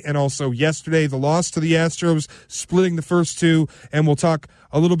opening night and also yesterday, the loss to the Astros, splitting the first two, and we'll talk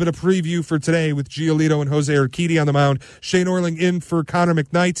a little bit of preview for today with Giolito and Jose Urquidy on the mound. Shea Norling in for Connor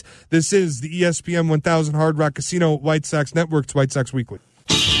McKnight. This is the ESPN 1000 Hard Rock Casino White Sox Network. It's White Sox Weekly.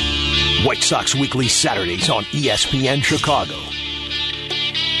 White Sox Weekly Saturdays on ESPN Chicago.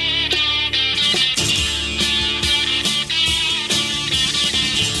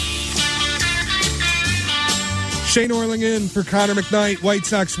 Shea Norling in for Connor McKnight, White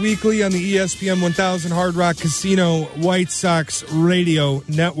Sox Weekly on the ESPN 1000 Hard Rock Casino White Sox Radio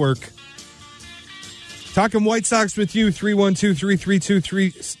Network. Talking White Sox with you,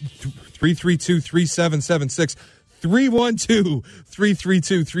 312-332-3776.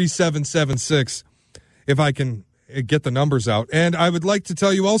 312-332-3776, if I can get the numbers out. And I would like to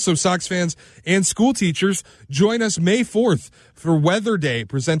tell you also, Sox fans and school teachers, join us May 4th for Weather Day,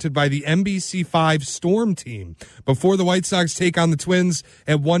 presented by the NBC5 Storm Team. Before the White Sox take on the Twins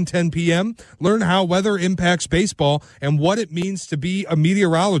at 1:10 p.m., learn how weather impacts baseball and what it means to be a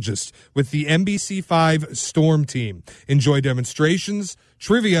meteorologist with the NBC5 Storm Team. Enjoy demonstrations,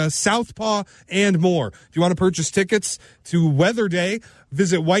 trivia, Southpaw, and more. If you want to purchase tickets to Weather Day,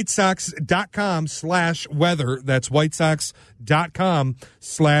 visit whitesox.com/weather. That's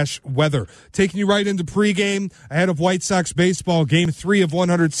whitesox.com/weather. Taking you right into pregame ahead of White Sox baseball, game 3 of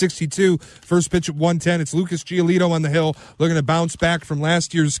 162. First pitch at 1:10. It's Lucas Giolito on the hill, looking to bounce back from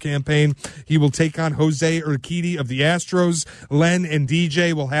last year's campaign. He will take on Jose Urquidy of the Astros. Len and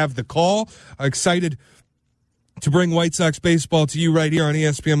DJ will have the call. Excited to bring White Sox baseball to you right here on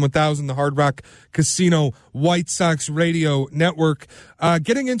ESPN 1000, the Hard Rock Casino White Sox Radio Network.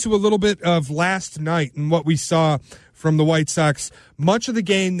 Getting into a little bit of last night and what we saw from the White Sox. Much of the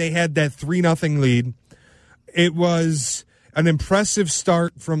game, they had that 3-0 lead. It was an impressive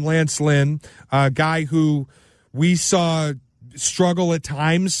start from Lance Lynn, a guy who we saw struggle at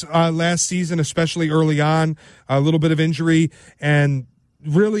times last season, especially early on, a little bit of injury, and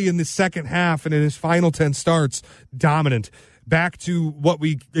really in the second half and in his final 10 starts, dominant. Back to what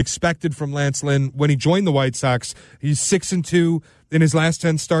we expected from Lance Lynn when he joined the White Sox. He's 6-2 in his last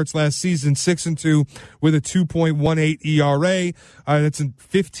 10 starts last season, 6-2 with a 2.18 ERA. That's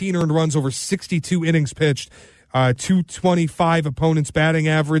 15 earned runs over 62 innings pitched. 225 opponents batting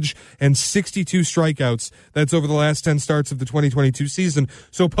average and 62 strikeouts. That's over the last 10 starts of the 2022 season.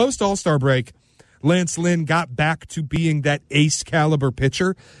 So post All-Star break, Lance Lynn got back to being that ace caliber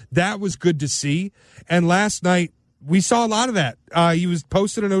pitcher. That was good to see. And last night, we saw a lot of that. He was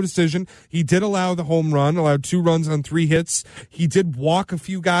posted a no decision. He did allow the home run, allowed 2 runs on 3 hits. He did walk a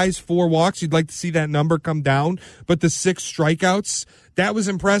few guys, 4 walks. You'd like to see that number come down. But the 6 strikeouts, that was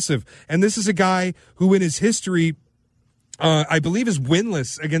impressive. And this is a guy who in his history, I believe, is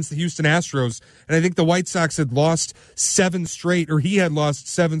winless against the Houston Astros. And I think the White Sox had lost 7 straight, or he had lost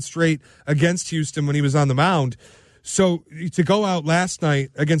 7 straight against Houston when he was on the mound. So to go out last night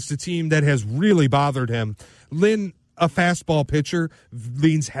against a team that has really bothered him, Lynn, a fastball pitcher,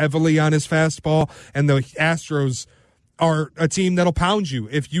 leans heavily on his fastball, and the Astros are a team that'll pound you.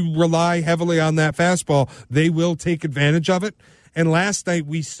 If you rely heavily on that fastball, they will take advantage of it. And last night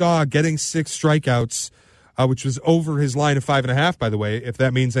we saw getting 6 strikeouts, which was over his line of 5.5, by the way, if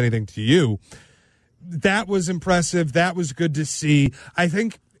that means anything to you. That was impressive. That was good to see. I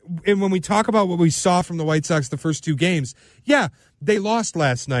think, and when we talk about what we saw from the White Sox the first 2 games, yeah, they lost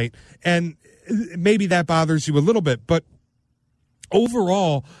last night, and maybe that bothers you a little bit, but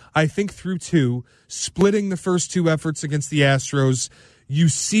overall, I think through 2, splitting the first 2 efforts against the Astros, you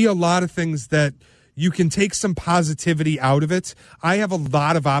see a lot of things that you can take some positivity out of it. I have a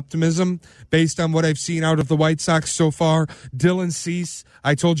lot of optimism based on what I've seen out of the White Sox so far. Dylan Cease,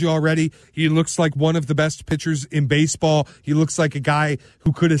 I told you already, he looks like one of the best pitchers in baseball. He looks like a guy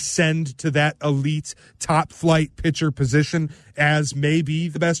who could ascend to that elite top flight pitcher position as maybe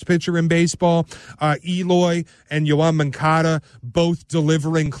the best pitcher in baseball. Eloy and Yoan Moncada both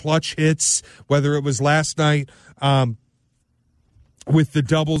delivering clutch hits, whether it was last night, with the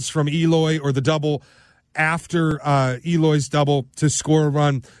doubles from Eloy or the double after Eloy's double to score a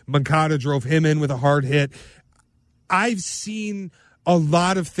run. Moncada drove him in with a hard hit. I've seen a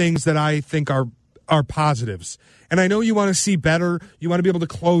lot of things that I think are are positives. And I know you want to see better. You want to be able to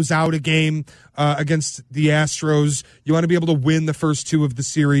close out a game against the Astros. You want to be able to win the first two of the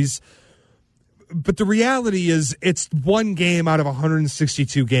series. But the reality is it's one game out of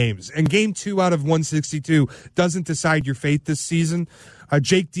 162 games. And game 2 out of 162 doesn't decide your fate this season.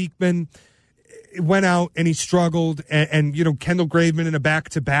 Jake Diekman went out and he struggled. And Kendall Graveman in a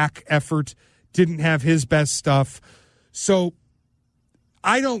back-to-back effort didn't have his best stuff. So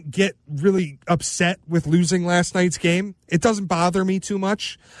I don't get really upset with losing last night's game. It doesn't bother me too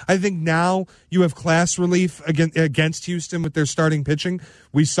much. I think now you have class relief against Houston with their starting pitching.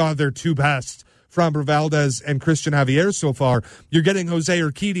 We saw their two best, Framber Valdez and Christian Javier so far. You're getting Jose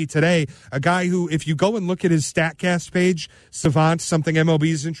Urquidy today, a guy who, if you go and look at his StatCast page, Savant, something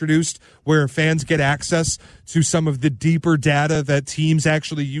MLB's introduced, where fans get access to some of the deeper data that teams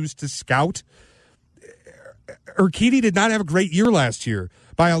actually use to scout. Urquidy did not have a great year last year.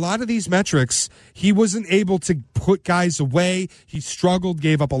 By a lot of these metrics, he wasn't able to put guys away. He struggled,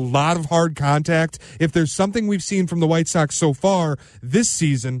 gave up a lot of hard contact. If there's something we've seen from the White Sox so far this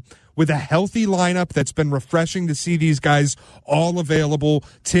season, with a healthy lineup that's been refreshing to see these guys all available,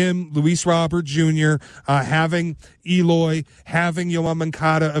 Tim, Luis Robert Jr., having Eloy, having Yoan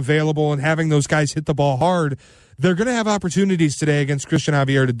Moncada available, and having those guys hit the ball hard, they're going to have opportunities today against Christian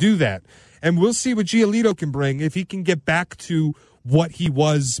Javier to do that. And we'll see what Giolito can bring if he can get back to what he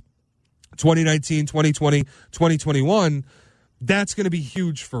was 2019, 2020, 2021. That's going to be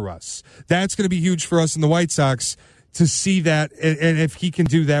huge for us. That's going to be huge for us in the White Sox to see that. And if he can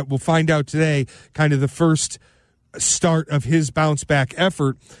do that, we'll find out today, kind of the first start of his bounce back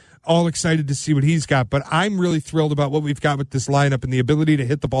effort. All excited to see what he's got, but I'm really thrilled about what we've got with this lineup and the ability to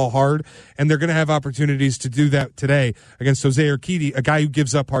hit the ball hard, and they're going to have opportunities to do that today against Jose Urquidy, a guy who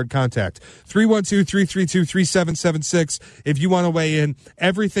gives up hard contact. 312-332-3776. If you want to weigh in,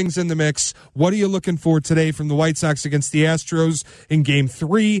 everything's in the mix. What are you looking for today from the White Sox against the Astros in Game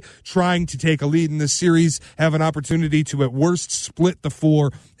 3, trying to take a lead in this series, have an opportunity to at worst split the 4,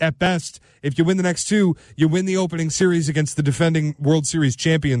 at best, if you win the next 2, you win the opening series against the defending World Series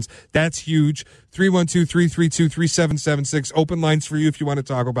champions. That's huge. 312-332-3776. Open lines for you if you want to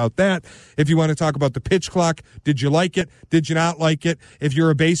talk about that. If you want to talk about the pitch clock, did you like it? Did you not like it? If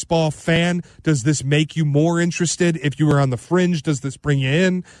you're a baseball fan, does this make you more interested? If you were on the fringe, does this bring you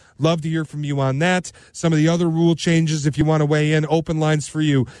in? Love to hear from you on that. Some of the other rule changes, if you want to weigh in, open lines for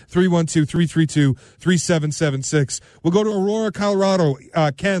you. 312-332-3776. We'll go to Aurora, Colorado.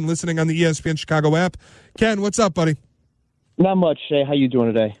 Ken, listening on the ESPN Chicago app. Ken, what's up, buddy? Not much, Shea. How you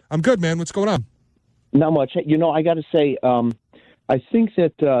doing today? I'm good, man. What's going on? Not much. I got to say, I think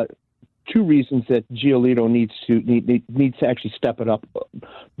that 2 reasons that Giolito needs to actually step it up,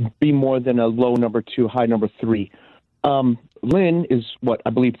 be more than a low number 2, high number 3. Lynn is,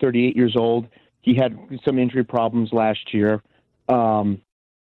 I believe 38 years old. He had some injury problems last year. And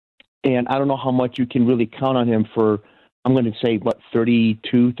I don't know how much you can really count on him for, I'm going to say,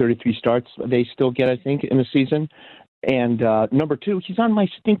 32, 33 starts they still get, I think, in a season. And number 2, he's on my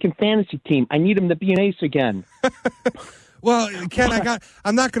stinking fantasy team. I need him to be an ace again. Well, Ken,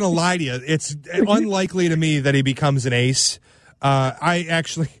 I'm not going to lie to you. It's unlikely to me that he becomes an ace.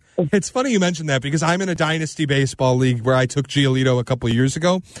 It's funny you mentioned that because I'm in a dynasty baseball league where I took Giolito a couple of years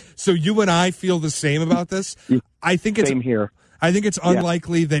ago. So you and I feel the same about this. I think it's same here. I think it's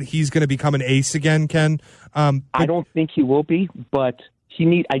unlikely that he's going to become an ace again, Ken. I don't think he will be, but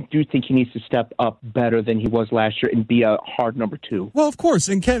I do think he needs to step up better than he was last year and be a hard number 2. Well, of course.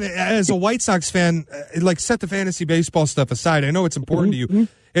 And Ken, as a White Sox fan, set the fantasy baseball stuff aside. I know it's important to you.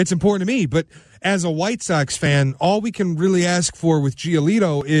 It's important to me. But as a White Sox fan, all we can really ask for with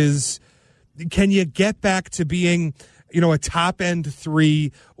Giolito is, can you get back to being, a top-end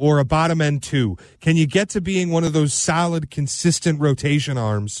 3 or a bottom-end 2? Can you get to being one of those solid, consistent rotation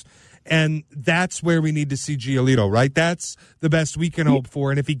arms? And that's where we need to see Giolito, right? That's the best we can hope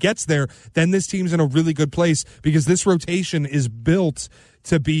for. And if he gets there, then this team's in a really good place because this rotation is built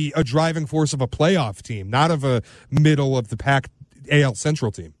to be a driving force of a playoff team, not of a middle-of-the-pack AL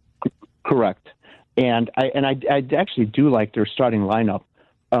Central team. Correct. And I actually do like their starting lineup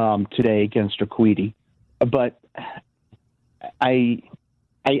today against Urquidy. But I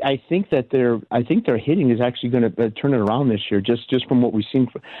think that their hitting is actually going to turn it around this year, just from what we've seen.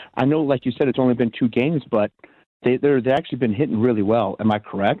 I know, like you said, it's only been 2 games, but they've actually been hitting really well. Am I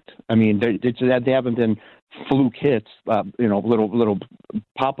correct? I mean, they haven't been fluke hits, little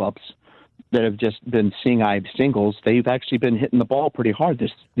pop-ups that have just been seeing-eye singles. They've actually been hitting the ball pretty hard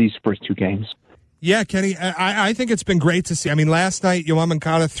these first 2 games. Yeah, Kenny, I think it's been great to see. I mean, last night, Yoan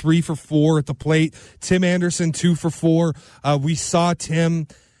Moncada 3 for 4 at the plate. Tim Anderson 2 for 4. We saw Tim,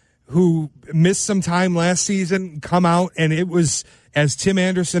 who missed some time last season, come out, and it was as Tim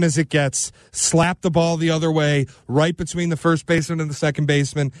Anderson as it gets, slap the ball the other way, right between the first baseman and the second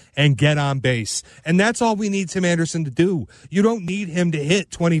baseman, and get on base. And that's all we need Tim Anderson to do. You don't need him to hit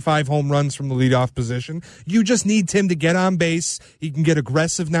 25 home runs from the leadoff position. You just need Tim to get on base. He can get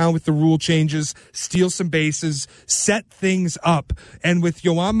aggressive now with the rule changes, steal some bases, set things up. And with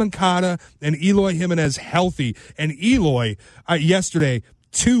Yoan Moncada and Eloy Jimenez healthy, and Eloy yesterday,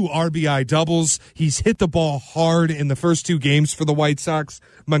 2 RBI doubles. He's hit the ball hard in the first 2 games for the White Sox.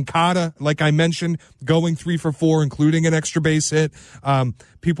 Moncada, like I mentioned, going 3 for 4, including an extra base hit.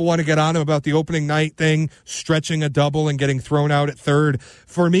 People want to get on him about the opening night thing, stretching a double and getting thrown out at third.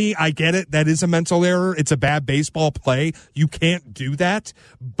 For me, I get it. That is a mental error. It's a bad baseball play. You can't do that.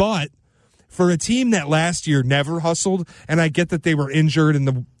 But for a team that last year never hustled, and I get that they were injured,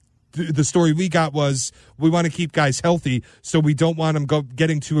 and the story we got was we want to keep guys healthy, so we don't want them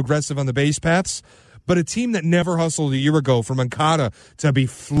getting too aggressive on the base paths. But a team that never hustled a year ago, for Moncada to be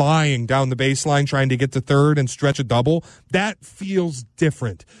flying down the baseline trying to get to third and stretch a double, that feels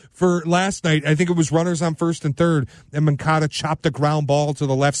different. For last night, I think it was runners on first and third, and Moncada chopped a ground ball to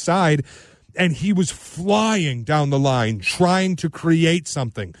the left side, and he was flying down the line, trying to create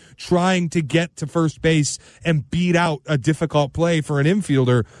something, trying to get to first base and beat out a difficult play for an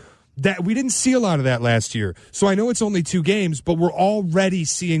infielder. That we didn't see a lot of that last year. So I know it's only 2 games, but we're already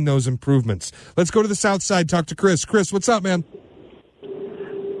seeing those improvements. Let's go to the South Side, talk to Chris. Chris, what's up, man?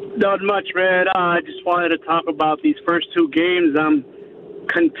 Not much, man. I just wanted to talk about these first 2 games. I'm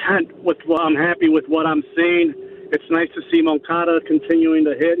content with I'm happy with what I'm seeing. It's nice to see Moncada continuing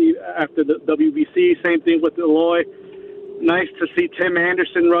to hit after the WBC. Same thing with Eloy. Nice to see Tim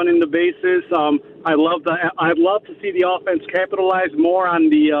Anderson running the bases. I'd love to see the offense capitalize more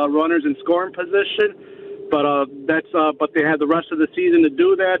on the runners in scoring position, but they had the rest of the season to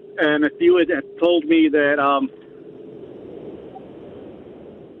do that. And if you had told me that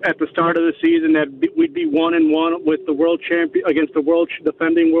at the start of the season that we'd be 1-1 with the world champion against the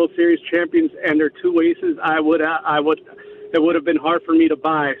defending World Series champions and their 2 aces, it would have been hard for me to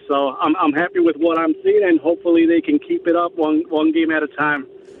buy. So I'm happy with what I'm seeing, and hopefully they can keep it up one game at a time.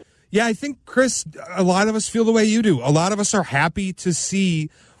 Yeah, I think, Chris, a lot of us feel the way you do. A lot of us are happy to see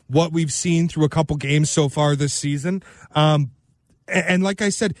what we've seen through a couple games so far this season. And like I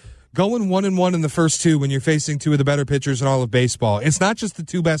said, going 1-1 in the first 2 when you're facing 2 of the better pitchers in all of baseball. It's not just the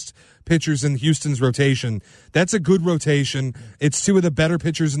 2 best pitchers in Houston's rotation. That's a good rotation. It's 2 of the better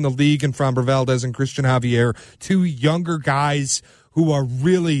pitchers in the league in Framber Valdez and Christian Javier. 2 younger guys who are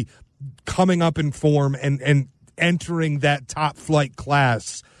really coming up in form and entering that top flight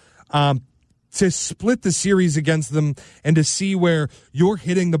class. To split the series against them and to see where you're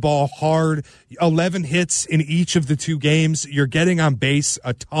hitting the ball hard, 11 hits in each of the 2 games, you're getting on base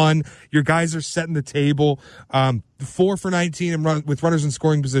a ton, your guys are setting the table, 4 for 19 with runners in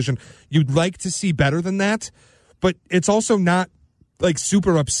scoring position. You'd like to see better than that, but it's also not like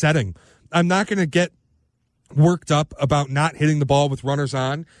super upsetting. I'm not going to get worked up about not hitting the ball with runners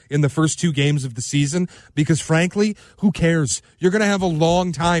on in the first 2 games of the season because, frankly, who cares? You're going to have a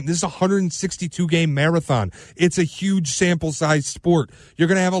long time. This is a 162-game marathon. It's a huge sample-size sport. You're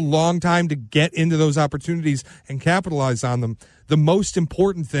going to have a long time to get into those opportunities and capitalize on them. The most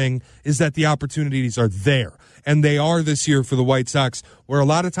important thing is that the opportunities are there, and they are this year for the White Sox, where a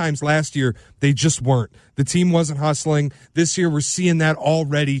lot of times last year they just weren't. The team wasn't hustling. This year we're seeing that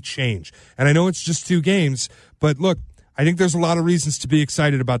already change. And I know it's just 2 games, but look, I think there's a lot of reasons to be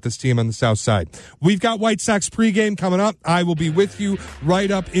excited about this team on the South Side. We've got White Sox pregame coming up. I will be with you right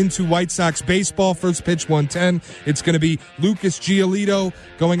up into White Sox baseball. First pitch 1:10. It's going to be Lucas Giolito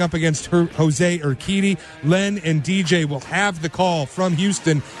going up against Jose Urquidy. Len and DJ will have the call from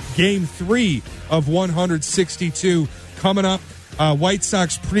Houston. Game 3 of 162 coming up. White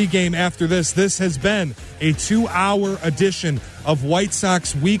Sox pregame after this. This has been a 2-hour edition of White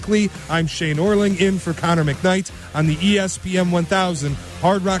Sox Weekly. I'm Shea Norling in for Connor McKnight on the ESPN 1000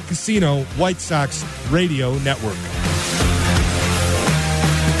 Hard Rock Casino White Sox Radio Network.